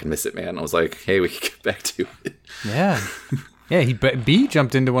like, I fucking miss it, man. I was like, hey, we can get back to it. Yeah. Yeah, B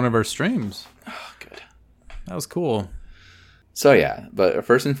jumped into one of our streams. Oh, good. That was cool. So yeah, but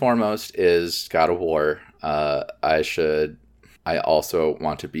first and foremost is God of War. I also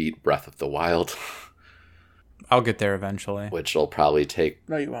want to beat Breath of the Wild, I'll get there eventually. which will probably take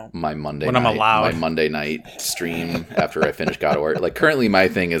No, you won't. my Monday When I'm night, allowed. my Monday night stream after I finish God of War. Like currently my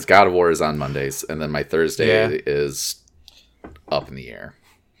thing is God of War is on Mondays, and then my Thursday Yeah. is up in the air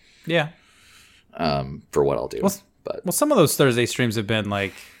Yeah. for what I'll do. But Well, some of those Thursday streams have been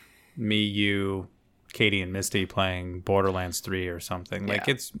like me, you, Katie, and Misty playing Borderlands 3 or something. Like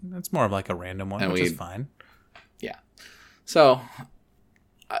it's more of like a random one, And which is fine. yeah. So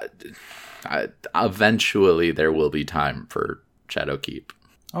eventually there will be time for Shadowkeep.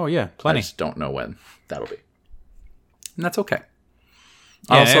 Oh yeah, I plenty. just don't know when that'll be. And that's okay.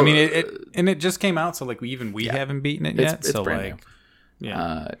 Yeah, Also, I mean, it just came out, so like we haven't beaten it yet. it's So brand like, new.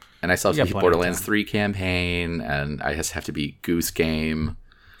 yeah, And I still have You to got beat plenty of Borderlands time. 3 campaign, and I just have to beat Goose Game.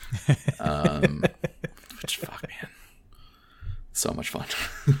 Which, fuck, man. So much fun.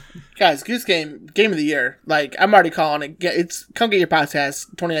 Guys, Goose Game of the year. Like, I'm already calling it. Come get your podcast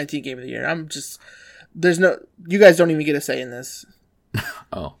 2019 Game of the Year. You guys don't even get a say in this.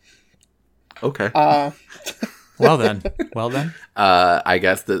 Oh. Okay. well then, I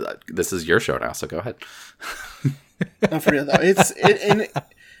guess this is your show now, so go ahead. No, for real though. It's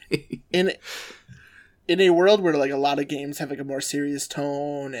in a world where like a lot of games have like a more serious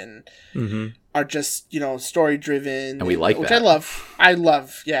tone and are just story driven, And we like which that. I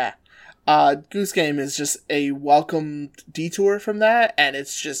love. Yeah. Goose Game is just a welcome detour from that, and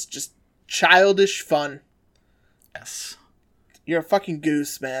it's just childish fun. Yes. You're a fucking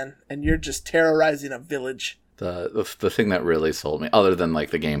goose, man, and you're just terrorizing a village. The thing that really sold me, other than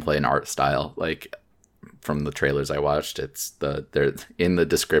like the gameplay and art style, like from the trailers I watched, it's there in the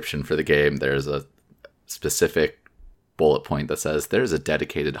description for the game. There's a specific bullet point that says there's a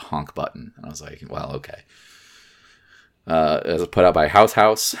dedicated honk button, and I was like, well, okay. It was put out by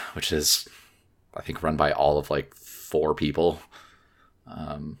House, which is I think run by all of like 4 people.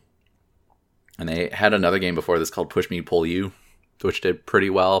 And they had another game before this called Push Me Pull You, which did pretty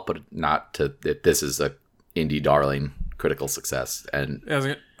well, but not to. This is a indie darling, critical success, and I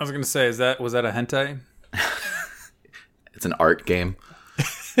was gonna say, was that a hentai? it's an art game.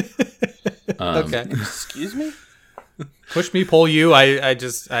 Okay. Excuse me? Push Me Pull You. I've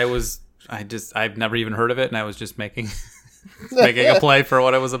never even heard of it, and I was just making a play for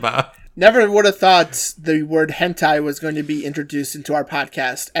what it was about. Never would have thought the word hentai was going to be introduced into our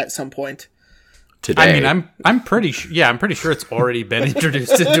podcast at some point. Today, I mean, I'm pretty sure it's already been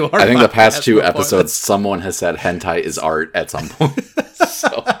introduced into our. I think the past podcast 2 before episodes, this. someone has said hentai is art at some point.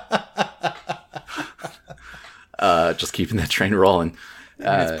 So, just keeping that train rolling.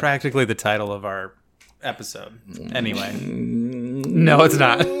 It's practically the title of our episode. Anyway, no, it's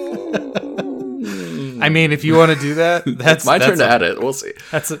not. I mean, if you want to do that, that's My turn to a- edit. We'll see.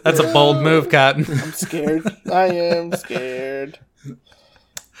 That's a bold move, Cotton. I'm scared. I am scared.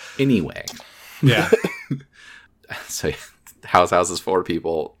 Anyway, Yeah. so House is 4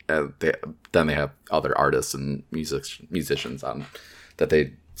 people, and then they have other artists and musicians on that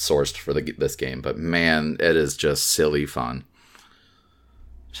they sourced for this game. But man, it is just silly fun.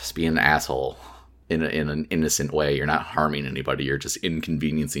 Just being an asshole in an innocent way. You're not harming anybody. You're just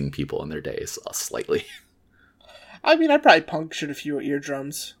inconveniencing people in their days slightly. I mean, I probably punctured a few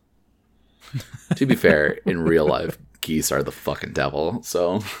eardrums. To be fair, in real life, geese are the fucking devil.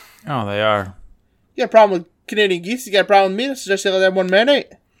 So Oh, they are. You got a problem with Canadian geese? You got a problem with me? I suggest you let that one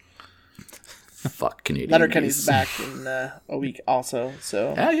marinate. fuck Canadian Letterkenny's geese. back in a week also,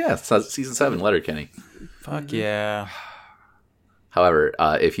 so... Yeah. Season 7, Letterkenny. Fuck yeah. However,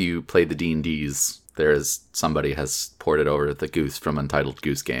 if you played the D&Ds, somebody has ported over the Goose from Untitled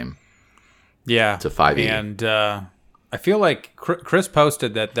Goose Game. Yeah. To 5e. And I feel like Chris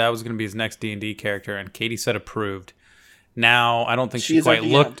posted that was going to be his next D&D character, and Katie said approved. Now, I don't think she She's our quite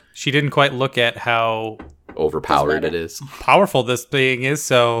DM. looked. She didn't quite look at how Overpowered it is. powerful this thing is,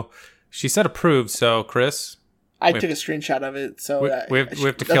 so she said approved. So, Chris, I took a screenshot of it, so... we have to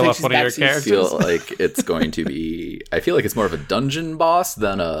I kill think off she's one of your backseat. characters. Feel like it's going to be. I feel like it's more of a dungeon boss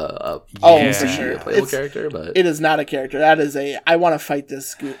than a Oh, Yeah. for sure. playable character. But It is not a character. That is I want to fight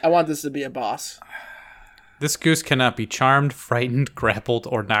this goose. I want this to be a boss. This goose cannot be charmed, frightened, grappled,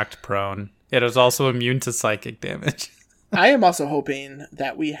 or knocked prone. It is also immune to psychic damage. I am also hoping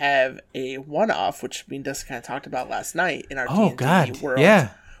that we have a one-off, which me and Dustin kind of talked about last night in our Oh, D&D God. world, Yeah.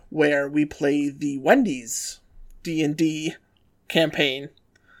 where we play the Wendy's D&D campaign.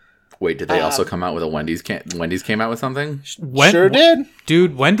 wait, did they also come out with a Wendy's? Wendy's came out with something. Sure did.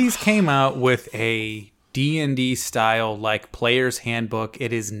 Dude, Wendy's came out with a D&D style like player's handbook.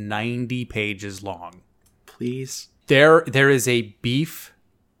 It is 90 pages long. Please. There is a beef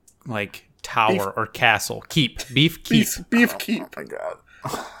like tower or castle. Beef keep. Beef keep. Oh my god.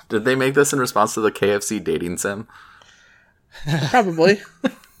 Did they make this in response to the KFC dating sim? Probably.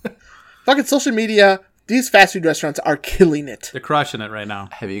 Fucking social media. These fast food restaurants are killing it. They're crushing it right now.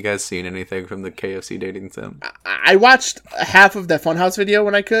 Have you guys seen anything from the KFC dating sim? I watched half of that Funhouse video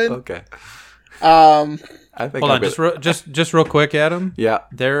when I could. Okay. I I think. Hold on, just real quick, Adam. Yeah.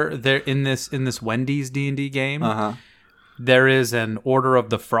 They're in this Wendy's D&D game. Uh-huh. There is an order of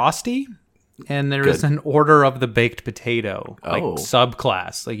the Frosty, and there is an order of the baked potato, like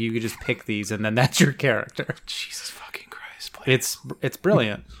subclass. Like you could just pick these, and then that's your character. Jesus fucking Christ! It's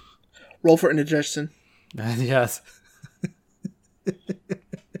brilliant. Roll for indigestion. Yes.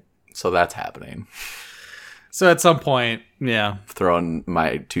 So that's happening. So at some point, yeah, Throwing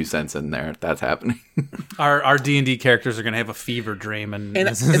my 2 cents in there. That's happening. our D&D characters are gonna have a fever dream, and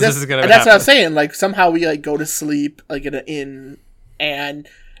this that's, is gonna. And that's what I was saying. Like somehow we like go to sleep like in an inn, and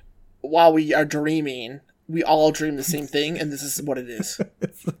while we are dreaming, we all dream the same thing, and this is what it is.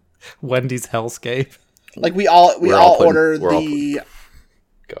 Wendy's hellscape. Like we all order Go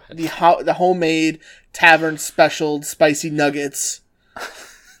ahead. the homemade tavern special spicy nuggets.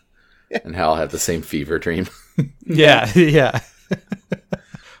 And Hal had the same fever dream. Yeah.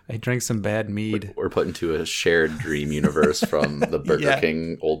 I drank some bad mead. We're put into a shared dream universe from the Burger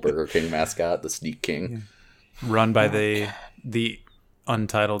King, old Burger King mascot, the Sneak King. Run by the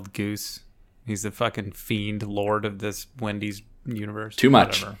untitled goose. He's the fucking fiend lord of this Wendy's universe. Too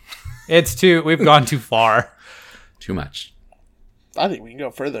much. Whatever. We've gone too far. Too much. I think we can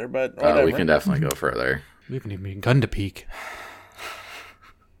go further, but whatever. We can definitely go further. We haven't even begun to peak.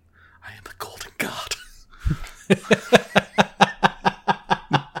 I am the golden god.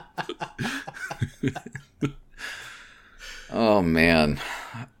 Oh, man.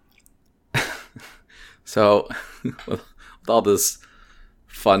 So, with all this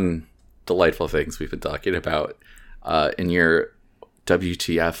fun, delightful things we've been talking about, in your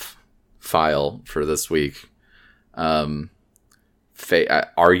WTF file for this week,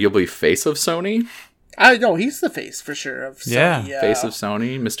 arguably face of Sony? I know he's the face for sure of Sony. Yeah. Face of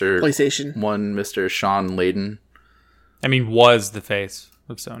Sony, Mr. PlayStation. Mr. Sean Layden. I mean, was the face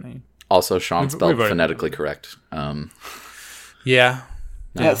of Sony. Also, Sean spelled we've already- phonetically correct. Yeah.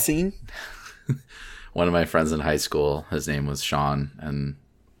 That scene. One of my friends in high school, his name was Sean, and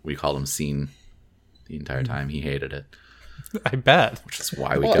we called him Scene the entire time. He hated it, I bet. which is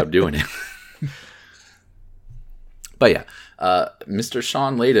why we kept doing it. But yeah, Mr.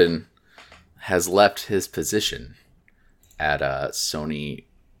 Sean Layden has left his position at Sony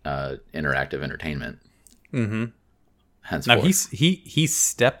Interactive Entertainment. Mm-hmm. Henceforth. Now he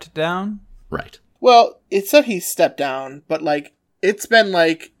stepped down. Right. Well, it said he stepped down, but like it's been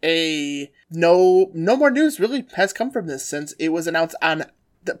like a no more news really has come from this since it was announced on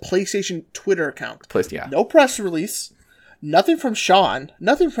the PlayStation Twitter account. Yeah. No press release, nothing from Sean,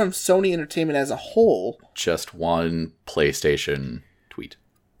 nothing from Sony Entertainment as a whole. Just one PlayStation tweet.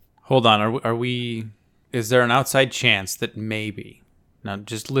 Hold on. Are we? Is there an outside chance that maybe? Now,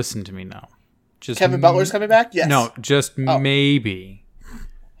 just listen to me now. Just Kevin Butler's coming back? Yes. No, just maybe.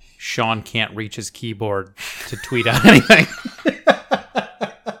 Sean can't reach his keyboard to tweet out anything.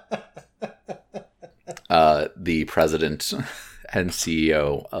 The president and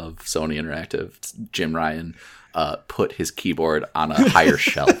CEO of Sony Interactive, Jim Ryan, put his keyboard on a higher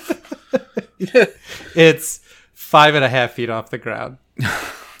shelf. It's 5.5 feet off the ground.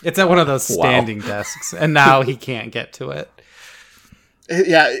 It's at one of those standing desks, and now he can't get to it.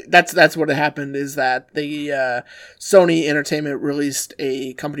 Yeah, that's what happened is that the Sony Entertainment released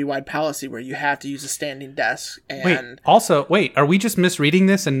a company-wide policy where you have to use a standing desk. And Wait, are we just misreading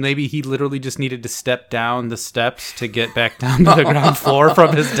this? And maybe he literally just needed to step down the steps to get back down to the ground floor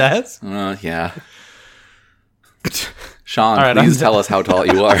from his desk? Yeah. Sean, All right, please tell us how tall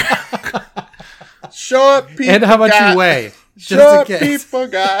you are. short people And how much you weigh. Short people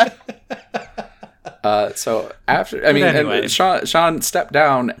guy. So after, I mean, anyway. Sean stepped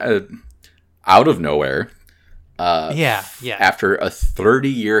down out of nowhere. Yeah. After a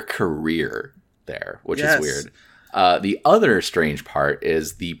 30-year career there, which is weird. The other strange part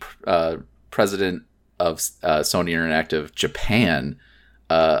is the president of Sony Interactive Japan,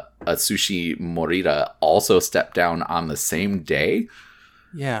 Atsushi Morita, also stepped down on the same day.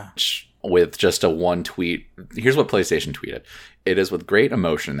 Yeah. With just a one tweet. Here's what PlayStation tweeted. It is with great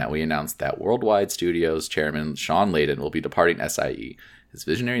emotion that we announce that Worldwide Studios chairman Sean Layden will be departing SIE. His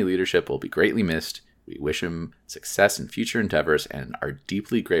visionary leadership will be greatly missed. We wish him success in future endeavors and are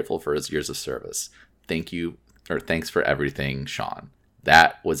deeply grateful for his years of service. Thanks for everything, Sean.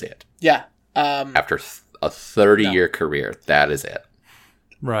 That was it. Yeah. After a 30-year career, that is it.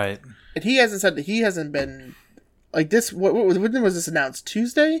 Right. And he hasn't been like this. When was this announced?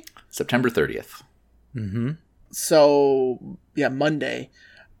 Tuesday? September 30th. Mm-hmm. So yeah, Monday.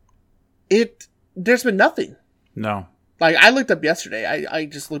 There's been nothing. No. Like I looked up yesterday. I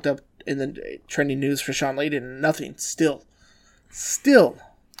just looked up in the trending news for Sean Layden and nothing. Still.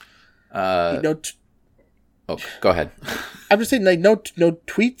 Oh, go ahead. I'm just saying, like, no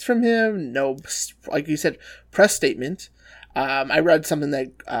tweets from him, no, like you said, press statement. I read something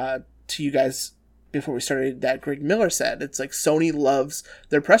that to you guys before we started that Greg Miller said. It's like Sony loves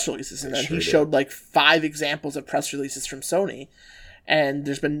their press releases, and then he showed like 5 examples of press releases from Sony, and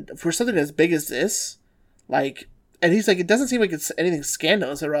there's been, for something as big as this, like, and he's like, it doesn't seem like it's anything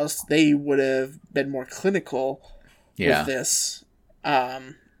scandalous, or else they would have been more clinical with this.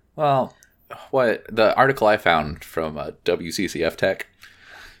 Well, what the article I found from WCCF Tech,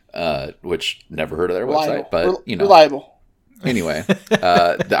 which never heard of their Reliable. website, but you know, reliable. Anyway,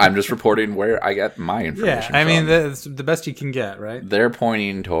 I'm just reporting where I get my information. Yeah, I mean, from. that's the best you can get, right? They're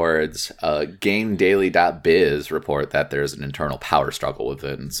pointing towards GameDaily.biz report that there's an internal power struggle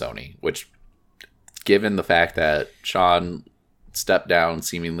within Sony, which, given the fact that Sean stepped down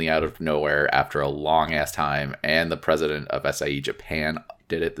seemingly out of nowhere after a long ass time, and the president of SIE Japan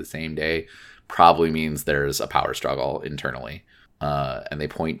did it the same day, probably means there's a power struggle internally. And they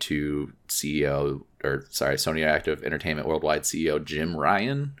point to Sony Interactive Entertainment Worldwide CEO Jim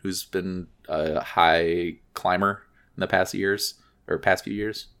Ryan, who's been a high climber in the past few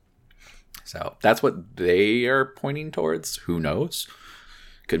years. So that's what they are pointing towards. Who knows?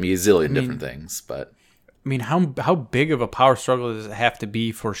 Could be a zillion different things, but I mean, how big of a power struggle does it have to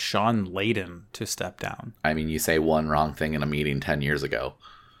be for Sean Layden to step down? I mean, you say one wrong thing in a meeting 10 years ago.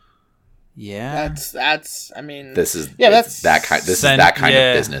 Yeah, That's. I mean, This is that's that kind. This is that kind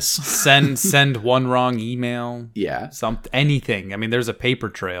of business. send one wrong email. Yeah, anything. I mean, there's a paper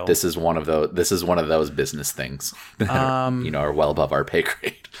trail. This is one of those business things that are well above our pay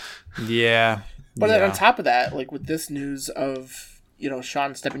grade. Yeah, But then on top of that, like with this news of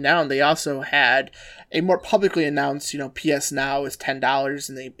Sean stepping down, they also had a more publicly announced PS Now is $10,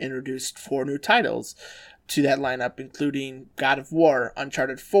 and they introduced 4 new titles to that lineup, including God of War,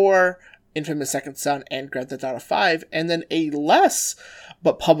 Uncharted 4. Infamous Second Son, and Grand Theft Auto 5, and then a less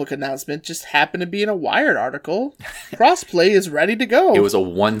but public announcement just happened to be in a Wired article. Crossplay is ready to go. It was a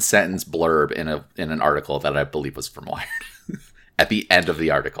 1-sentence blurb in an article that I believe was from Wired. At the end of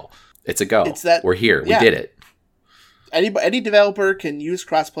the article, it's a go. It's that we're here. We did it. Any developer can use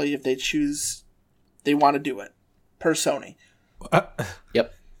crossplay if they choose. They want to do it per Sony.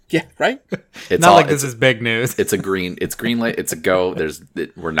 Yep. Yeah, right? It's not like this is big news. It's green light. It's a go.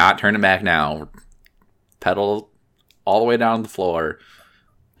 We're not turning back now. Pedal all the way down the floor.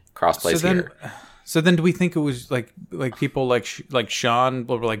 Crossplay's here. So then do we think it was like people like Sean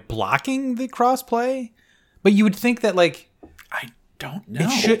were like blocking the crossplay? But you would think that I don't know.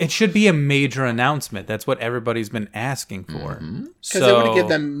 It should be a major announcement. That's what everybody's been asking for. Because it would give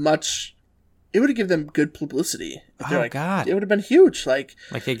them it would give them good publicity. God. It would have been huge. Hey,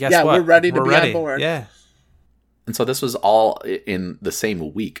 guess what? we're ready to be on board. Yeah. And so this was all in the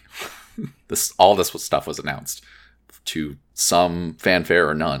same week. All this stuff was announced to some fanfare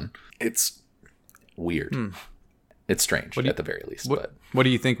or none. It's weird. It's strange at the very least. What do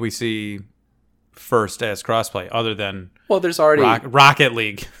you think we see first as crossplay, other than there's already Rocket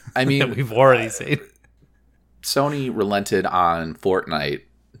League? I mean, that we've already seen. Sony relented on Fortnite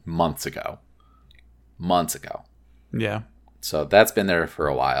months ago. Yeah. So that's been there for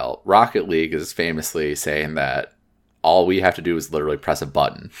a while. Rocket League is famously saying that all we have to do is literally press a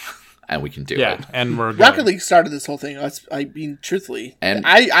button and we can do it. Yeah, and we're good. Rocket League started this whole thing. I mean, truthfully. And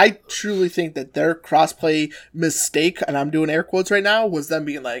I truly think that their crossplay mistake, and I'm doing air quotes right now, was them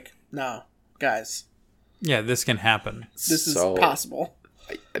being like, nah, guys. Yeah, this can happen. This is possible.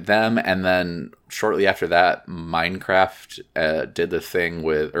 Them, and then shortly after that, Minecraft did the thing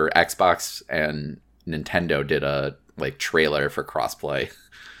or Xbox and Nintendo did a trailer for crossplay.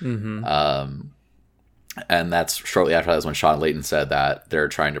 Mm-hmm. And that's shortly after that is when Sean Layden said that they're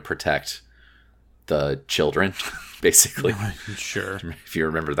trying to protect the children, basically. Sure. If you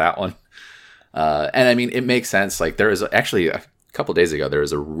remember that one. And I mean, it makes sense. There is actually a couple days ago, there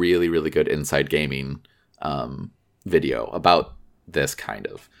was a really, really good Inside Gaming video about this kind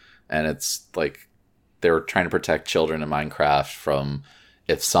of. And it's they were trying to protect children in Minecraft from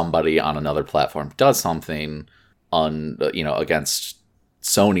if somebody on another platform does something against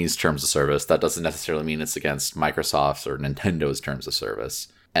Sony's terms of service, that doesn't necessarily mean it's against Microsoft's or Nintendo's terms of service.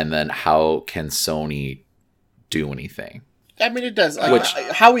 And then how can Sony do anything? I mean, it does.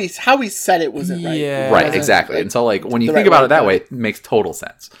 How he said it wasn't right. Yeah. Right, exactly. And so when you think about it that way, it makes total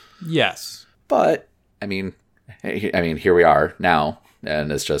sense. Yes. But I mean, here we are now.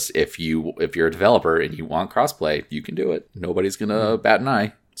 And it's just if you're a developer and you want crossplay, you can do it. Nobody's gonna bat an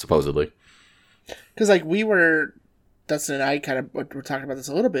eye, supposedly. Because Dustin and I kind of were talking about this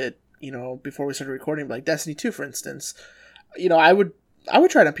a little bit, before we started recording. Destiny 2, for instance, I would I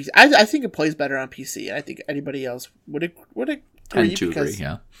would try it on PC. I think it plays better on PC, and I think anybody else would agree Tend to agree, because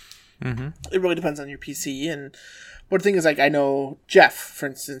yeah. it really depends on your PC. And but the thing is, like, I know Jeff, for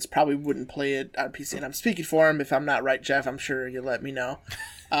instance, probably wouldn't play it on PC, and I'm speaking for him. If I'm not right, Jeff, I'm sure you'll let me know.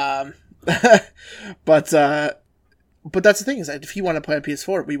 But that's the thing is that if you want to play on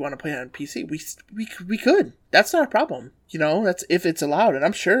PS4, we want to play on PC. We could. That's not a problem. You know, that's if it's allowed. And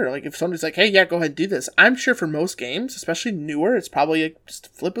I'm sure, like, if somebody's like, hey, yeah, go ahead and do this. I'm sure for most games, especially newer, it's probably just a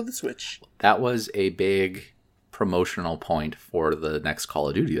flip of the switch. That was a big promotional point for the next Call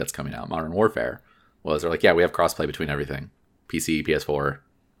of Duty that's coming out, Modern Warfare. Was they're like, yeah, we have crossplay between everything. PC, PS4,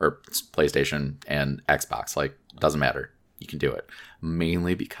 or PlayStation, and Xbox. Like, doesn't matter. You can do it.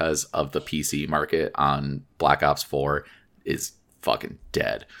 Mainly because of the PC market on Black Ops 4 is fucking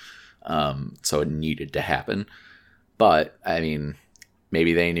dead. So it needed to happen. But, I mean,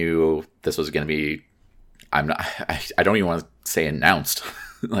 maybe they knew this was going to be... I don't even want to say announced.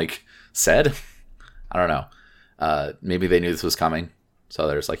 Like, said? I don't know. Maybe they knew this was coming. So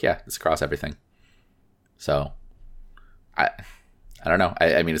they're just like, yeah, it's across everything. So, I don't know.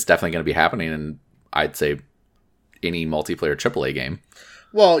 I mean, it's definitely going to be happening, and I'd say any multiplayer AAA game.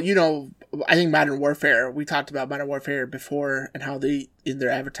 Well, you know, I think Modern Warfare, we talked about Modern Warfare before and how they, in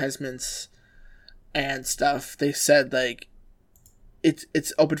their advertisements and stuff, they said, like,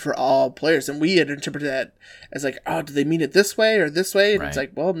 it's open for all players. And we had interpreted that as, like, oh, do they mean it this way or this way? And It's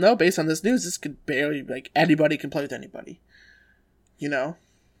like, well, no, based on this news, this could barely, like, anybody can play with anybody. You know?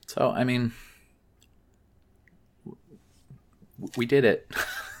 So, I mean, we did it.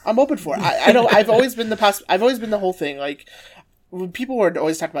 I'm open for it. I know I've always been the whole thing. Like, when people were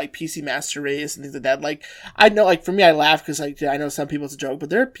always talking about, like, PC Master Race and things like that, like, I know, like, for me, I laugh because, like, I know some people it's a joke, but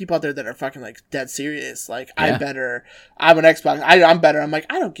there are people out there that are fucking, like, dead serious. Like, yeah. I'm better. I'm an Xbox. I'm better. I'm like,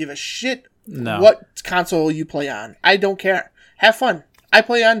 I don't give a shit what console you play on. I don't care. Have fun. I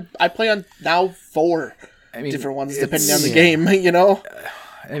play on now 4 different ones depending on the game, you know?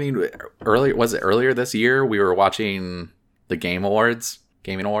 I mean, earlier this year, we were watching the Gaming Awards,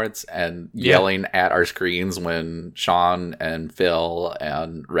 and yelling at our screens when Sean and Phil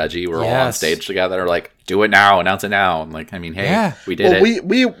and Reggie were all on stage together, like, do it now, announce it now. And like, I mean, hey, we did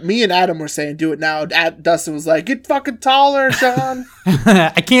it. Me and Adam were saying, do it now. Dustin was like, get fucking taller, Sean.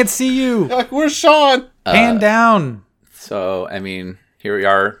 I can't see you. Like, where's Sean? Pan down. So, I mean, here we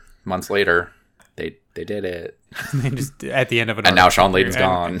are months later. They did it. They just at the end of it. And now Sean Layden's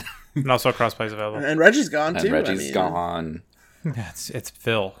gone. And also crossplay is available. And Reggie's gone too. And Reggie's gone. It's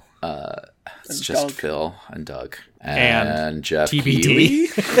Phil. It's just Doug. Phil and Doug and Jeff TBD.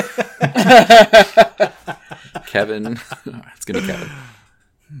 Kevin. It's gonna be Kevin.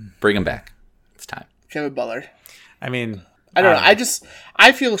 Bring him back. It's time. Kevin Butler. I mean, I don't know.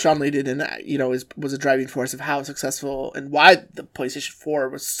 I feel Sean Layden, you know, was a driving force of how successful and why the PlayStation 4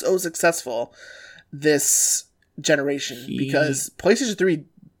 was so successful this generation, because PlayStation 3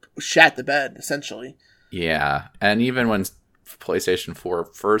 shat the bed essentially. Yeah, and even when PlayStation 4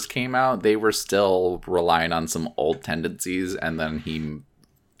 first came out, they were still relying on some old tendencies, and then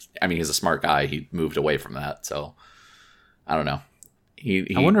he's a smart guy. He moved away from that, so I don't know.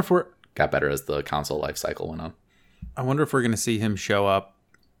 I wonder if we're got better as the console life cycle went on. I wonder if we're going to see him show up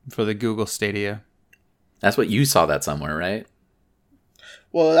for the Google Stadia. That's what you saw that somewhere, right?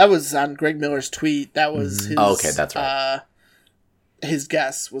 Well, that was on Greg Miller's tweet. That was his. Oh, okay, that's right. His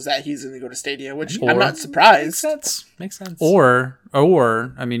guess was that he's going to go to Stadia, which I'm not surprised. Makes sense. Or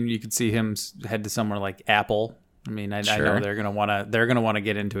I mean, you could see him head to somewhere like Apple. I mean, I know they're going to want to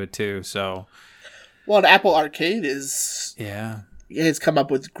get into it too. So, well, Apple Arcade has come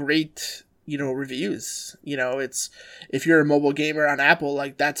up with great, you know, reviews. You know, it's if you're a mobile gamer on Apple,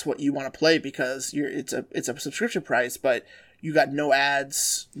 like, that's what you want to play because it's a subscription price, but you got no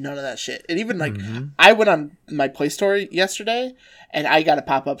ads, none of that shit. And even, like, I went on my Play Store yesterday, and I got a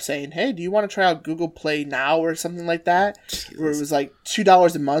pop-up saying, hey, do you want to try out Google Play Now or something like that? Jesus. Where it was, like,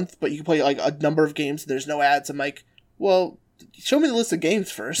 $2 a month, but you can play, like, a number of games, and there's no ads. I'm like, well, show me the list of games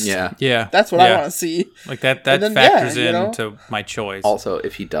first. Yeah. That's what I want to see. Like, that factors into my choice. Also,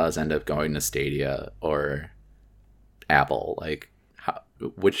 if he does end up going to Stadia or Apple, like,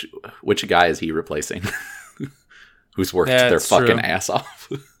 which guy is he replacing? Who's worked their fucking ass off.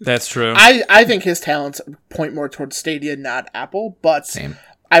 That's true. I think his talents point more towards Stadia, not Apple, but same.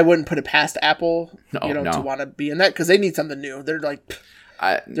 I wouldn't put it past Apple, to want to be in that, because they need something new. They're like,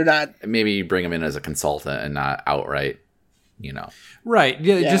 they're not. Maybe you bring him in as a consultant and not outright, you know. Right.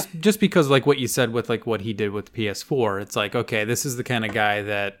 Yeah. Just because, like, what you said with, like, what he did with PS4, it's like, okay, this is the kind of guy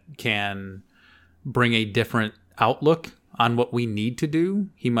that can bring a different outlook on what we need to do.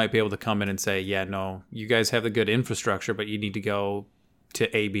 He might be able to come in and say, yeah, no, you guys have the good infrastructure, but you need to go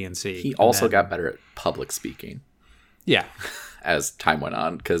to A, B, and C. He also got better at public speaking Yeah. as time went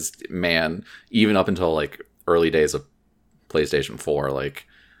on. Because, man, even up until, like, early days of PlayStation 4, like,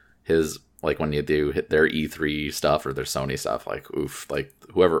 his... Like, when you do hit their E3 stuff or their Sony stuff, like, oof, like,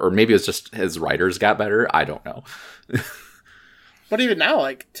 whoever... Or maybe it's just his writers got better. I don't know. But even now,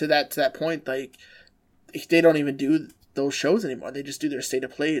 like, to that point, like, they don't even do those shows anymore. They just do their state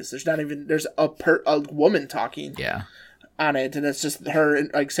of plays. There's not even... There's a woman talking Yeah. on it, and it's just her,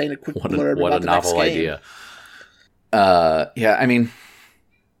 like, saying a quick What blurb a about the next novel game. idea. Yeah, I mean,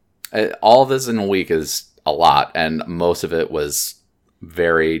 all of this in a week is a lot, and most of it was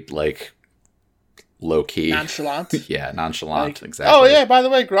very, like... low-key. Nonchalant. Yeah, nonchalant, Like, exactly. oh, yeah, by the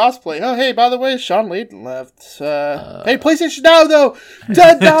way, crossplay. Oh, hey, by the way, Sean Layden left. Hey, PlayStation Now, though! $10! Do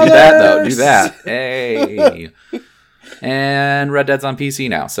that, though. Do that. Hey. And Red Dead's on PC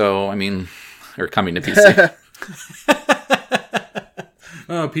now, so, I mean, or coming to PC.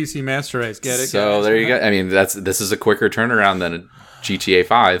 Oh, PC Master Race. Get it? So, guys? there you go. I mean, this is a quicker turnaround than a GTA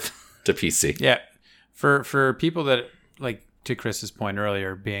 5 to PC. Yeah. For people that, like, to Chris's point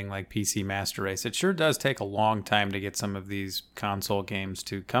earlier, being like PC Master Race, it sure does take a long time to get some of these console games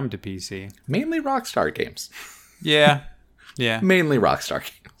to come to PC. Mainly Rockstar games. Yeah. Yeah. Mainly Rockstar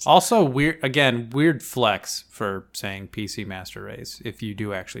games. Also, weird flex for saying PC Master Race, if you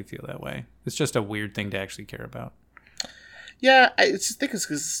do actually feel that way. It's just a weird thing to actually care about. Yeah, I just think it's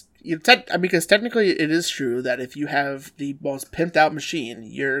because technically it is true that if you have the most pimped out machine,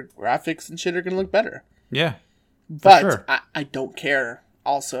 your graphics and shit are going to look better. Yeah. But sure. I don't care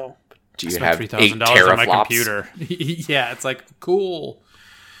also. Do you Spent have 8 $3,000 on my teraflops? computer. Yeah, it's like, cool.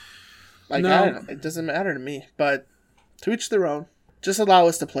 Like, No. I don't know, it doesn't matter to me. But to each their own. Just allow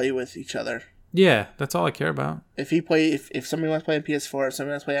us to play with each other. Yeah, that's all I care about. If somebody wants to play on PS4, if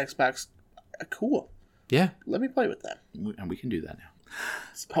somebody wants to play Xbox, cool. Yeah. Let me play with them. And we can do that now.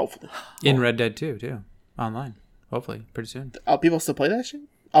 Hopefully. In Red Dead 2, too. Online. Hopefully. Pretty soon. Oh, people still play that shit?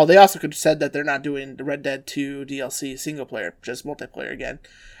 Oh, they also could have said that they're not doing the Red Dead 2 DLC single player, just multiplayer again.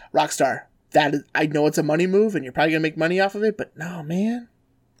 Rockstar. That is, I know it's a money move, and you're probably going to make money off of it, but no, man.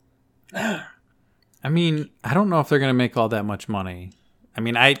 I mean, I don't know if they're going to make all that much money. I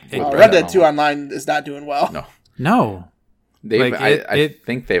mean, Red Red Dead Dead 2 Online is not doing well. No. No. They've, Like, I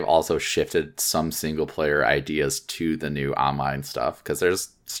think they've also shifted some single player ideas to the new online stuff because there's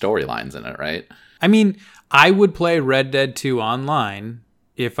storylines in it, right? I mean, I would play Red Dead 2 online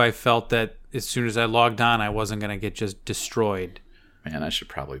if I felt that as soon as I logged on, I wasn't going to get just destroyed. Man, I should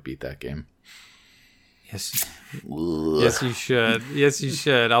probably beat that game. Yes. Ugh. Yes, you should. Yes, you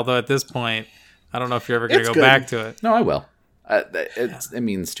should. Although at this point, I don't know if you're ever going It's to go good. back to it. No, I will. It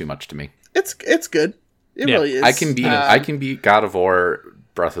means too much to me. It's good. It Yeah. really is. I can beat God of War,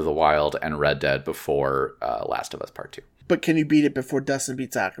 Breath of the Wild, and Red Dead before Last of Us Part 2. But can you beat it before Dustin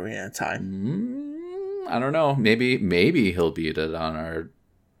beats Ocarina of Time? I don't know. Maybe he'll beat it on our,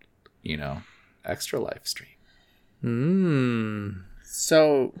 Extra Life stream.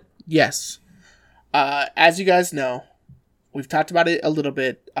 So, yes. As you guys know, we've talked about it a little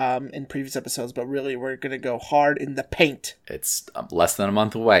bit in previous episodes, but really we're going to go hard in the paint. It's less than a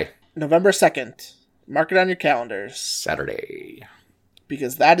month away. November 2nd. Mark it on your calendars. Saturday.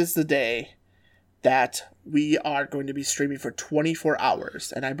 Because that is the day that we are going to be streaming for 24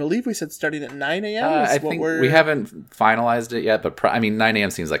 hours. And I believe we said starting at 9 a.m. I think we haven't finalized it yet, but 9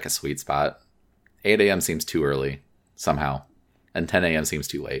 a.m. seems like a sweet spot. 8 a.m. seems too early, somehow. And 10 a.m. seems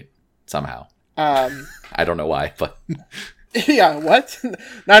too late, somehow. I don't know why, but... Yeah, what?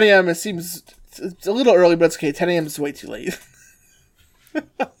 9 a.m. it seems... It's a little early, but it's okay. 10 a.m. is way too late.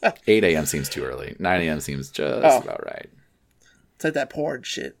 8 a.m. seems too early. 9 a.m. seems just about right. It's like that porn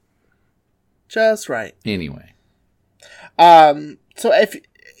shit. Just right. Anyway. So if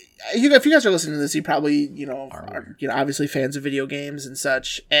you guys are listening to this, you probably, are obviously fans of video games and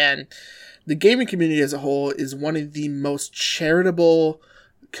such. And the gaming community as a whole is one of the most charitable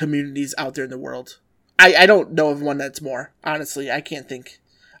communities out there in the world. I don't know of one that's more. Honestly, I can't think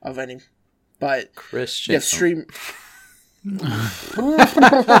of any. But Christian. you have stream...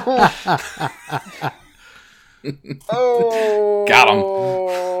 Oh, Got him.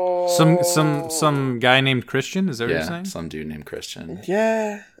 Some guy named Christian. Is that what you're Yeah, saying? some dude named Christian.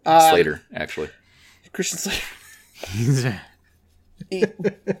 Yeah, Slater, actually. Christian Slater.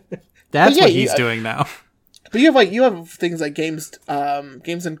 That's yeah, what he's doing now. But you have things like games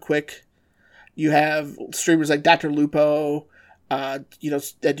and Quick. You have streamers like Dr. Lupo,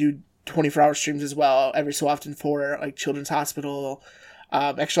 that do 24-hour streams as well every so often for like Children's Hospital.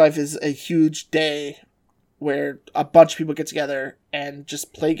 Extra Life is a huge day where a bunch of people get together and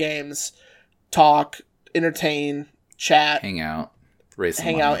just play games, talk, entertain, chat, Hang out. Raise some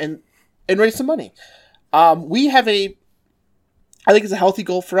hang money. out and raise some money. We have I think it's a healthy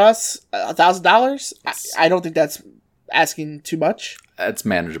goal for us. $1,000. I don't think that's asking too much. It's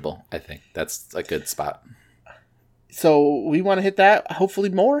manageable, I think. That's a good spot. So we want to hit that. Hopefully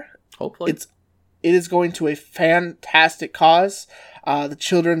more. Hopefully. It is going to a fantastic cause. The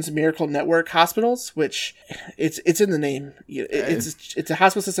Children's Miracle Network Hospitals, which it's in the name. It's a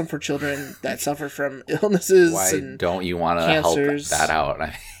hospital system for children that suffer from illnesses. Why and don't you want to help cancers. that out?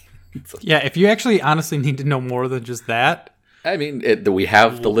 Yeah, if you actually honestly need to know more than just that, I mean, we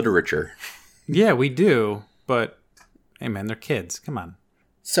have the literature. yeah, we do. But hey, man, they're kids. Come on.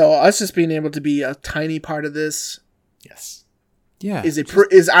 So us just being able to be a tiny part of this Yes. Yeah,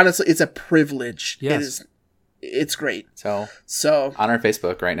 is honestly it's a privilege. Yes. It's great. So So on our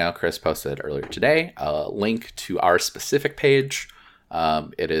Facebook right now, Chris posted earlier today a link to our specific page.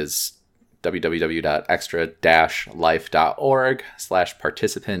 It is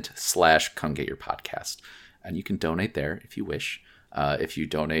www.extra-life.org/participant/come get your podcast. And you can donate there if you wish. If you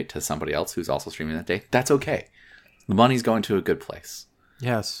donate to somebody else who's also streaming that day, that's okay. The money's going to a good place.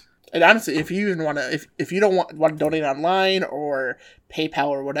 yes. and honestly, if you even want to, if you don't want to donate online or PayPal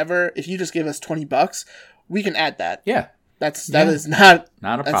or whatever, if you just give us $20, we can add that. Yeah, That is not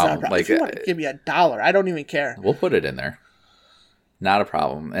not a that's problem. not a problem. Like, if you want to give me $1, I don't even care. we'll put it in there. Not a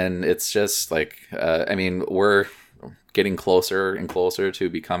problem. And it's just like, I mean, we're getting closer and closer to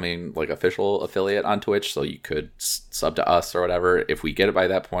becoming like official affiliate on Twitch. So you could sub to us or whatever. If we get it by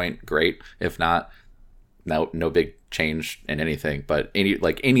that point, great. If not, no big change in anything. But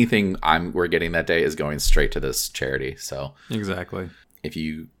anything we're getting that day is going straight to this charity. So Exactly. if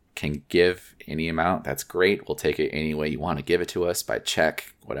you can give any amount, that's great. We'll take it any way you want to give it to us, by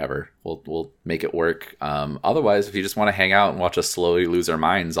check, whatever. We'll make it work. Otherwise, if you just want to hang out and watch us slowly lose our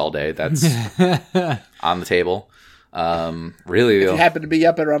minds all day, that's on the table. Really, If you happen to be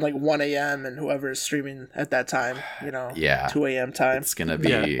up at around like 1 a.m. and whoever is streaming at that time, Yeah. 2 a.m. time. it's gonna be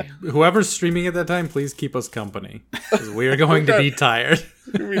Yeah. Whoever's streaming at that time, please keep us company, because we are going to be tired.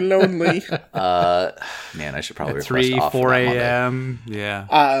 You'll be lonely. man, I should probably request 3, off 4 for that Monday. a.m.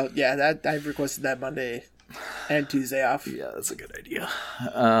 Yeah. Yeah, that I've requested that Monday and Tuesday off. Yeah, that's a good idea.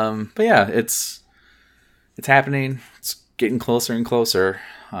 But yeah, it's happening. It's getting closer and closer.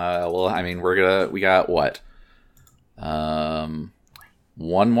 Well, I mean, we got what? One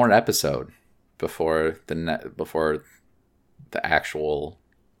more episode before the actual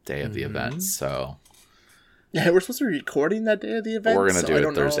day of the event. So Yeah, we're supposed to be recording that day of the event. we're gonna so do I it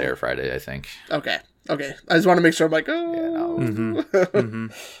don't Thursday know. or Friday, I think. Okay. I just want to make sure I'm like, oh. Yeah, no.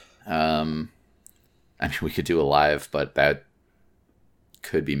 Mm-hmm. I mean, we could do a live, but that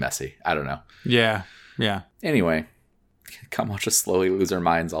could be messy. I don't know. Yeah. Yeah. Anyway, come watch us slowly lose our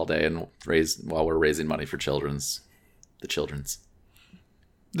minds all day and while we're raising money for the children's.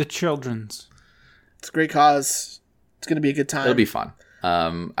 The children's. It's a great cause. It's going to be a good time. It'll be fun.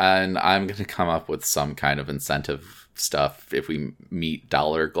 And I'm going to come up with some kind of incentive stuff if we meet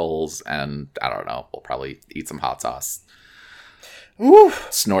dollar goals, and I don't know, we'll probably eat some hot sauce. Ooh,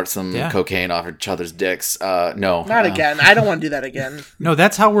 Snort some Yeah. cocaine off each other's dicks. No. not again. I don't want to do that again. No,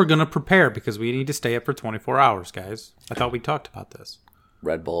 that's how we're going to prepare, because we need to stay up for 24 hours, guys. I thought we talked about this.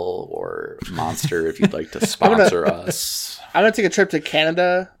 Red Bull or Monster if you'd like to sponsor us. I'm going to take a trip to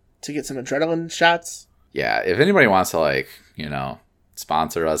Canada to get some adrenaline shots. Yeah, if anybody wants to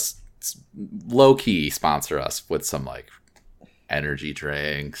sponsor us, low key sponsor us with some energy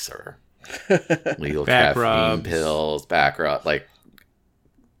drinks or legal Back caffeine rubs. pills, back rub,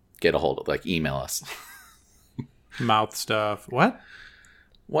 get a hold of, email us, Mouth stuff. What?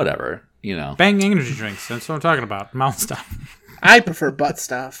 whatever, Bang energy drinks. That's what I'm talking about. Mouth stuff. I prefer butt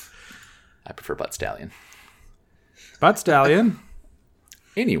stuff. I prefer Butt Stallion. Butt Stallion.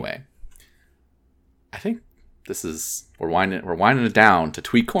 Anyway, I think we're winding it down to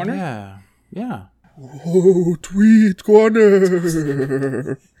Tweet Corner. Yeah. Yeah. Oh, Tweet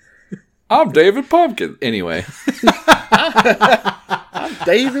Corner. I'm David Pumpkin. Anyway,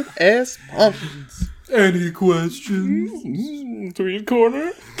 David S. Pumpkins. Any questions? Tweet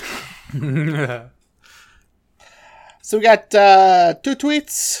Corner. So we got 2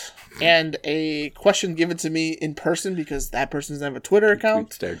 tweets and a question given to me in person because that person doesn't have a Twitter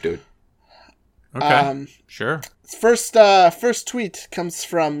account. There, dude. Okay. Sure. First tweet comes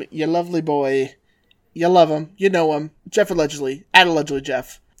from your lovely boy. You love him. You know him. Jeff Allegedly. At Allegedly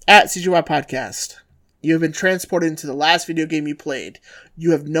Jeff. At CGY Podcast. You have been transported into the last video game you played.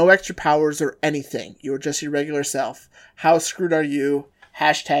 You have no extra powers or anything. You are just your regular self. How screwed are you?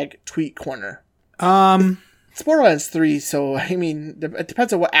 Hashtag Tweet Corner. It's Borderlands 3, so, I mean, it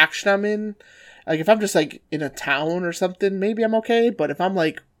depends on what action I'm in. Like, if I'm just, like, in a town or something, maybe I'm okay. But if I'm,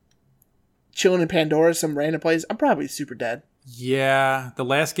 like, chilling in Pandora, some random place, I'm probably super dead. Yeah, the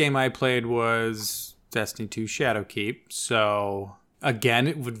last game I played was Destiny 2 Shadowkeep. So, again,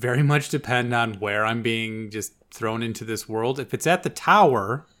 it would very much depend on where I'm being just thrown into this world. If it's at the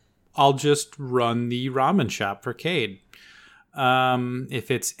tower, I'll just run the ramen shop for Cade. If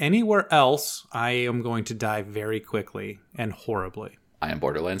it's anywhere else, I am going to die very quickly and horribly. I am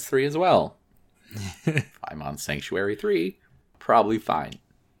Borderlands 3 as well. I'm on Sanctuary 3. Probably fine.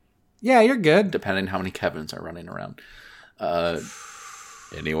 Yeah, you're good. Depending how many Kevins are running around.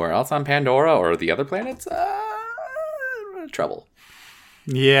 Anywhere else on Pandora or the other planets? Trouble.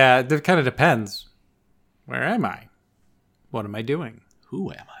 Yeah, it kind of depends. Where am I? What am I doing?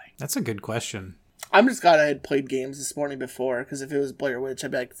 Who am I? That's a good question. I'm just glad I had played games this morning before, because if it was Blair Witch,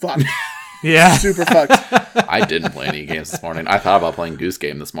 I'd be like, fuck. Yeah. Super fucked. I didn't play any games this morning. I thought about playing Goose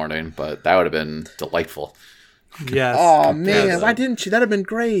Game this morning, but that would have been delightful. Yes. Oh, man. Why didn't you? That'd have been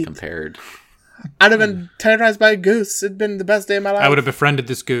great. Compared. I'd have been terrorized by a goose. It'd been the best day of my life. I would have befriended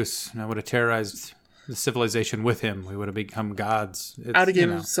this goose, and I would have terrorized the civilization with him. We would have become gods. I'd have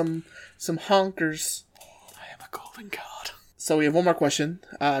given him some honkers. I am a golden god. So we have one more question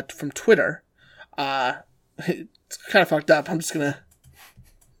from Twitter. It's kind of fucked up. I'm just going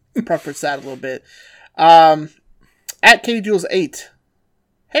to preface that a little bit. At KDJules8.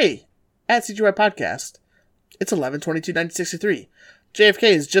 Hey, at CGY Podcast. It's 11/22/1963.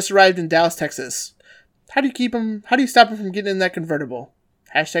 JFK has just arrived in Dallas, Texas. How do you stop him from getting in that convertible?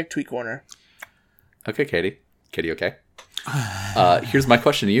 Hashtag Tweet Corner. Okay, Katie. Katie, okay? Here's my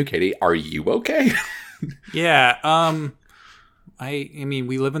question to you, Katie. Are you okay? Yeah. I mean,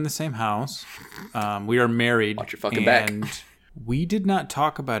 we live in the same house. We are married. Watch your fucking back. And we did not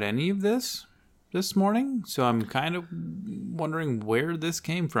talk about any of this morning, so I'm kind of wondering where this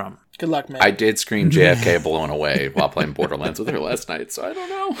came from. Good luck, man. I did scream JFK blown away while playing Borderlands with her last night, so I don't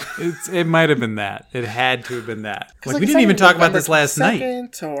know. It might have been that. It had to have been that. Like, we I didn't said, even talk about November this last night.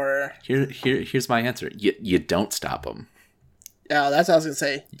 2nd, or... Here's my answer. You don't stop him. Yeah, that's what I was going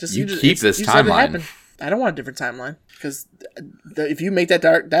to say. You keep this you said it timeline. happened. I don't want a different timeline, because if you make that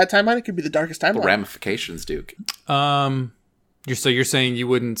timeline, it could be the darkest The timeline. ramifications, Duke. You're saying you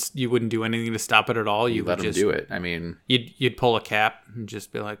wouldn't do anything to stop it at all? You Let would him just do it. I mean, you'd pull a cap and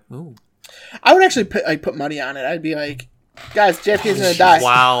just be like, "Ooh, I would actually put money on it. I'd be like, guys, JFK's going to die.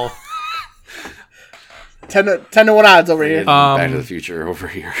 wow." 10 to 1 odds over here. Back to the Future over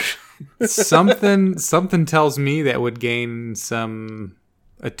here. something tells me that would gain some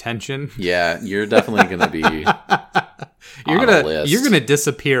attention. Yeah, you're definitely going to be. You're gonna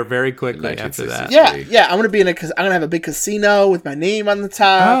disappear very quickly after that. Yeah. I'm gonna have a big casino with my name on the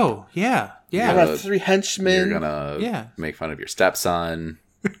top. Oh, yeah. I'm gonna have 3 henchmen. You're gonna Yeah. make fun of your stepson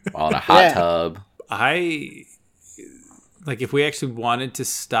while in a hot tub. If we actually wanted to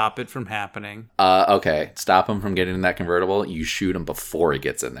stop it from happening. Okay, stop him from getting in that convertible. You shoot him before he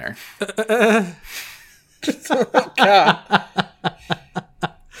gets in there. God.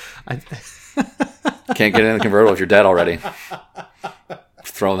 Can't get in the convertible if you're dead already.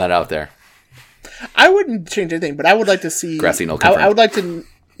 Just throwing that out there. I wouldn't change anything, but I would like to see. Grassy no confirmed. I would like to.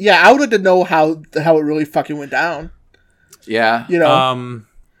 Yeah, I would like to know how it really fucking went down. Yeah. You know.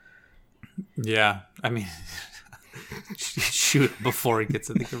 Yeah. I mean, shoot before he gets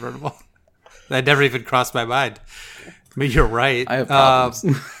in the convertible. That never even crossed my mind. But you're right. I have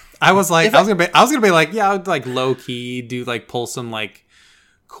problems. I was like, I was gonna be like, yeah, I would like low key do like pull some like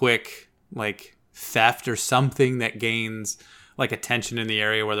quick like theft or something that gains like attention in the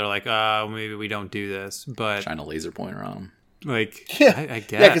area where they're like, maybe we don't do this, but Shine a laser pointer on him. like, Yeah, I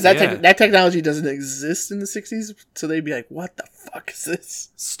guess, yeah, because that technology doesn't exist in the 60s, so they'd be like, "What the fuck is this?"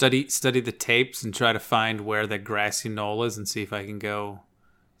 study the tapes and try to find where the grassy knoll is and see if I can go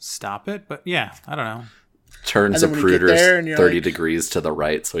stop it. But yeah, I don't know. Turn And then when you get there and Zapruders you're 30 like- degrees to the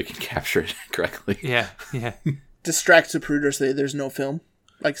right so he can capture it correctly. Yeah. Distracts Zapruder so there's no film,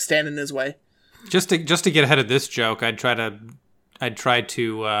 like stand in his way. Just to get ahead of this joke, I'd try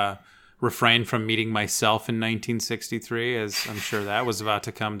to refrain from meeting myself in 1963, as I'm sure that was about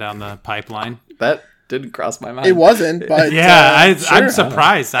to come down the pipeline. That didn't cross my mind. It wasn't, but Yeah, sure. I'm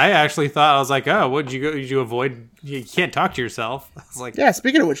surprised. I actually thought, I was like, oh, what did you go? Did you avoid? You can't talk to yourself. I was like, Yeah,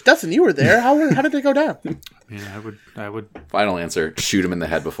 speaking of which, Dustin, you were there. How did it go down? yeah, I would. Final answer, shoot him in the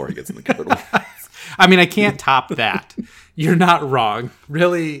head before he gets in the convertible. I mean, I can't top that. You're not wrong.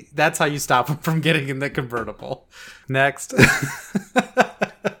 Really, that's how you stop him from getting in the convertible. Next.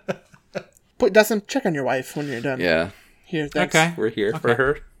 But Dustin, check on your wife when you're done. Yeah, Here, thanks. Okay. we're here for Okay.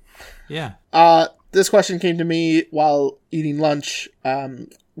 her. Yeah. This question came to me while eating lunch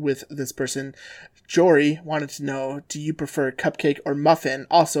with this person. Jory wanted to know, do you prefer cupcake or muffin?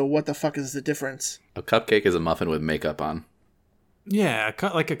 Also, what the fuck is the difference? A cupcake is a muffin with makeup on. Yeah,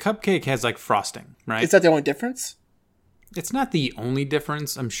 like a cupcake has like frosting, right? Is that the only difference? It's not the only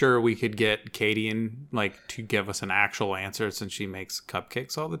difference. I'm sure we could get Katie in to give us an actual answer since she makes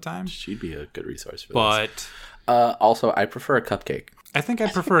cupcakes all the time. She'd be a good resource for this. But also, I prefer a cupcake. I think I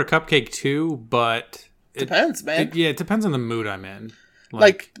prefer a cupcake too, but depends, man. It depends on the mood I'm in.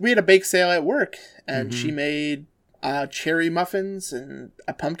 Like we had a bake sale at work, and she made cherry muffins and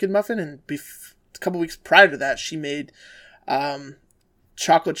a pumpkin muffin, and a couple weeks prior to that, she made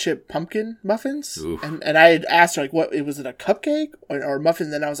chocolate chip pumpkin muffins. And I had asked her, like, what was it, a cupcake or a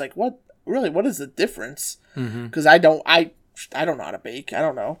muffin? Then I was like, what is the difference? Because I don't know how to bake. I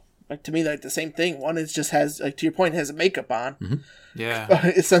don't know. Like, to me, like, the same thing. One is just has, like, to your point, has a makeup on. Yeah.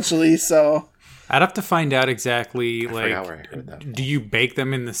 Essentially, so I'd have to find out exactly, I forgot where I heard that. Do you bake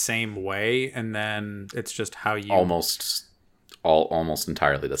them in the same way, and then it's just how you almost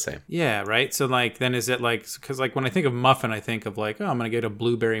entirely the same. Yeah, right. So like, then is it like, because like when I think of muffin, I think of like, oh, I'm gonna get a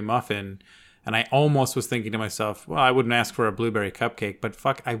blueberry muffin, and I almost was thinking to myself, well, I wouldn't ask for a blueberry cupcake, but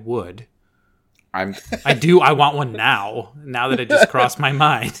fuck, I would. I want one now that it just crossed my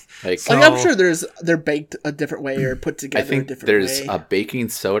mind. I'm sure they're baked a different way or put together a different way. I think there's a baking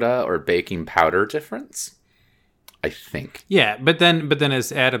soda or baking powder difference. I think. Yeah, but then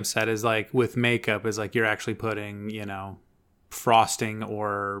as Adam said, is like with makeup is like you're actually putting, frosting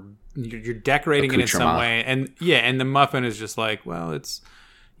or you're decorating it in some way. And and the muffin is just like, well, it's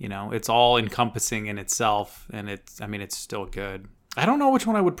it's all encompassing in itself, and it's still good. I don't know which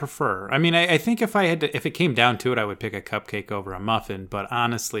one I would prefer. I mean, I think if it came down to it, I would pick a cupcake over a muffin. But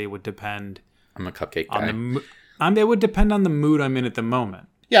honestly, it would depend. I'm a cupcake guy. It would depend on the mood I'm in at the moment.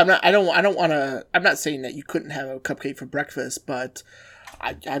 Yeah, I don't want to. I'm not saying that you couldn't have a cupcake for breakfast, but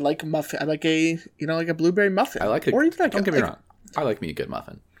I like a muffin. I like a blueberry muffin. I like it. Or even don't get me wrong. I like me a good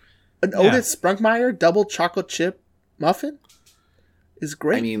muffin. An Otis Spunkmeyer double chocolate chip muffin is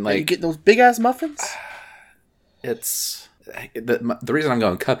great. I mean, like, you get those big ass muffins. It's. The reason I'm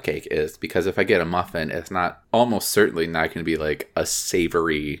going cupcake is because if I get a muffin, it's almost certainly not going to be like a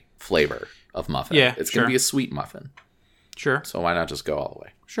savory flavor of muffin. Yeah, it's going to be a sweet muffin. Sure. So why not just go all the way?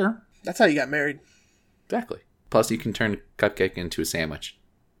 Sure. That's how you got married. Exactly. Plus, you can turn cupcake into a sandwich.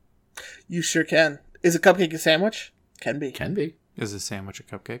 You sure can. Is a cupcake a sandwich? Can be. Can be. Is a sandwich a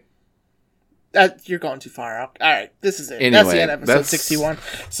cupcake? You're going too far. All right, this is it. Anyway, that's the end of episode 61.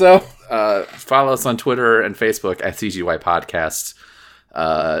 So, follow us on Twitter and Facebook at CGY Podcast.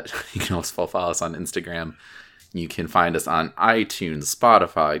 You can also follow us on Instagram. You can find us on iTunes,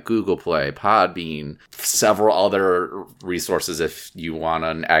 Spotify, Google Play, Podbean, several other resources if you want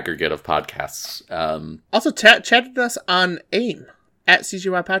an aggregate of podcasts. Also, chat with us on AIM at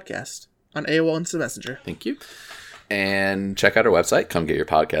CGY Podcast on AOL Instant Messenger. Thank you. And check out our website,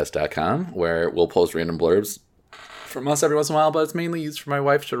 comegetyourpodcast.com, where we'll post random blurbs from us every once in a while, but it's mainly used for my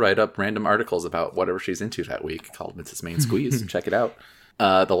wife to write up random articles about whatever she's into that week, called Mrs. Main Squeeze. Check it out.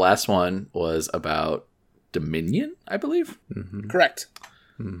 The last one was about Dominion, I believe. Mm-hmm. Correct.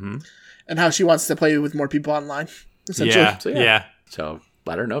 Mm-hmm. And how she wants to play with more people online, essentially. Yeah. So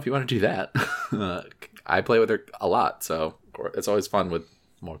let her know if you want to do that. I play with her a lot, so it's always fun with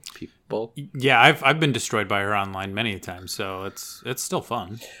more people. Yeah, I've been destroyed by her online many times, so it's still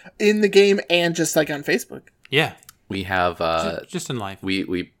fun in the game and just like on Facebook. Yeah, we have just in life.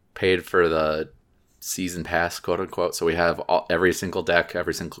 We paid for the season pass, quote unquote, so we have every single deck,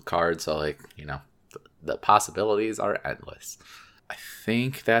 every single card. So the possibilities are endless. I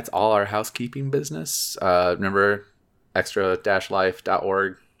think that's all our housekeeping business. Remember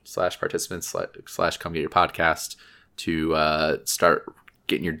extra-life.org/participants/come get your podcast to start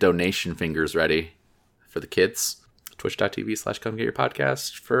getting your donation fingers ready for the kids. Twitch.tv/come get your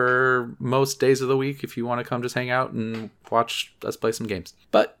podcast for most days of the week if you want to come just hang out and watch us play some games.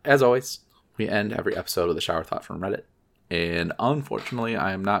 But as always, we end every episode with a shower thought from Reddit. And unfortunately,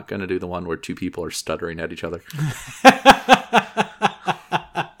 I am not going to do the one where two people are stuttering at each other.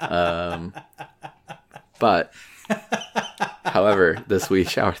 But, however, this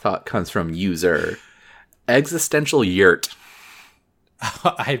week's shower thought comes from user Existential Yurt.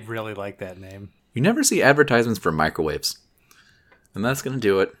 I really like that name. You never see advertisements for microwaves. And that's going to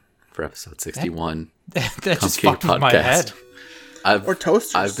do it for episode 61. That just fucked with my head. Or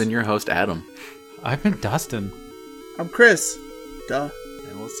toasters. I've been your host, Adam. I've been Dustin. I'm Chris. Duh.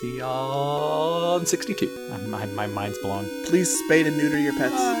 And we'll see y'all on 62. My mind's blown. Please spade and neuter your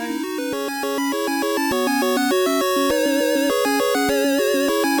pets. Bye.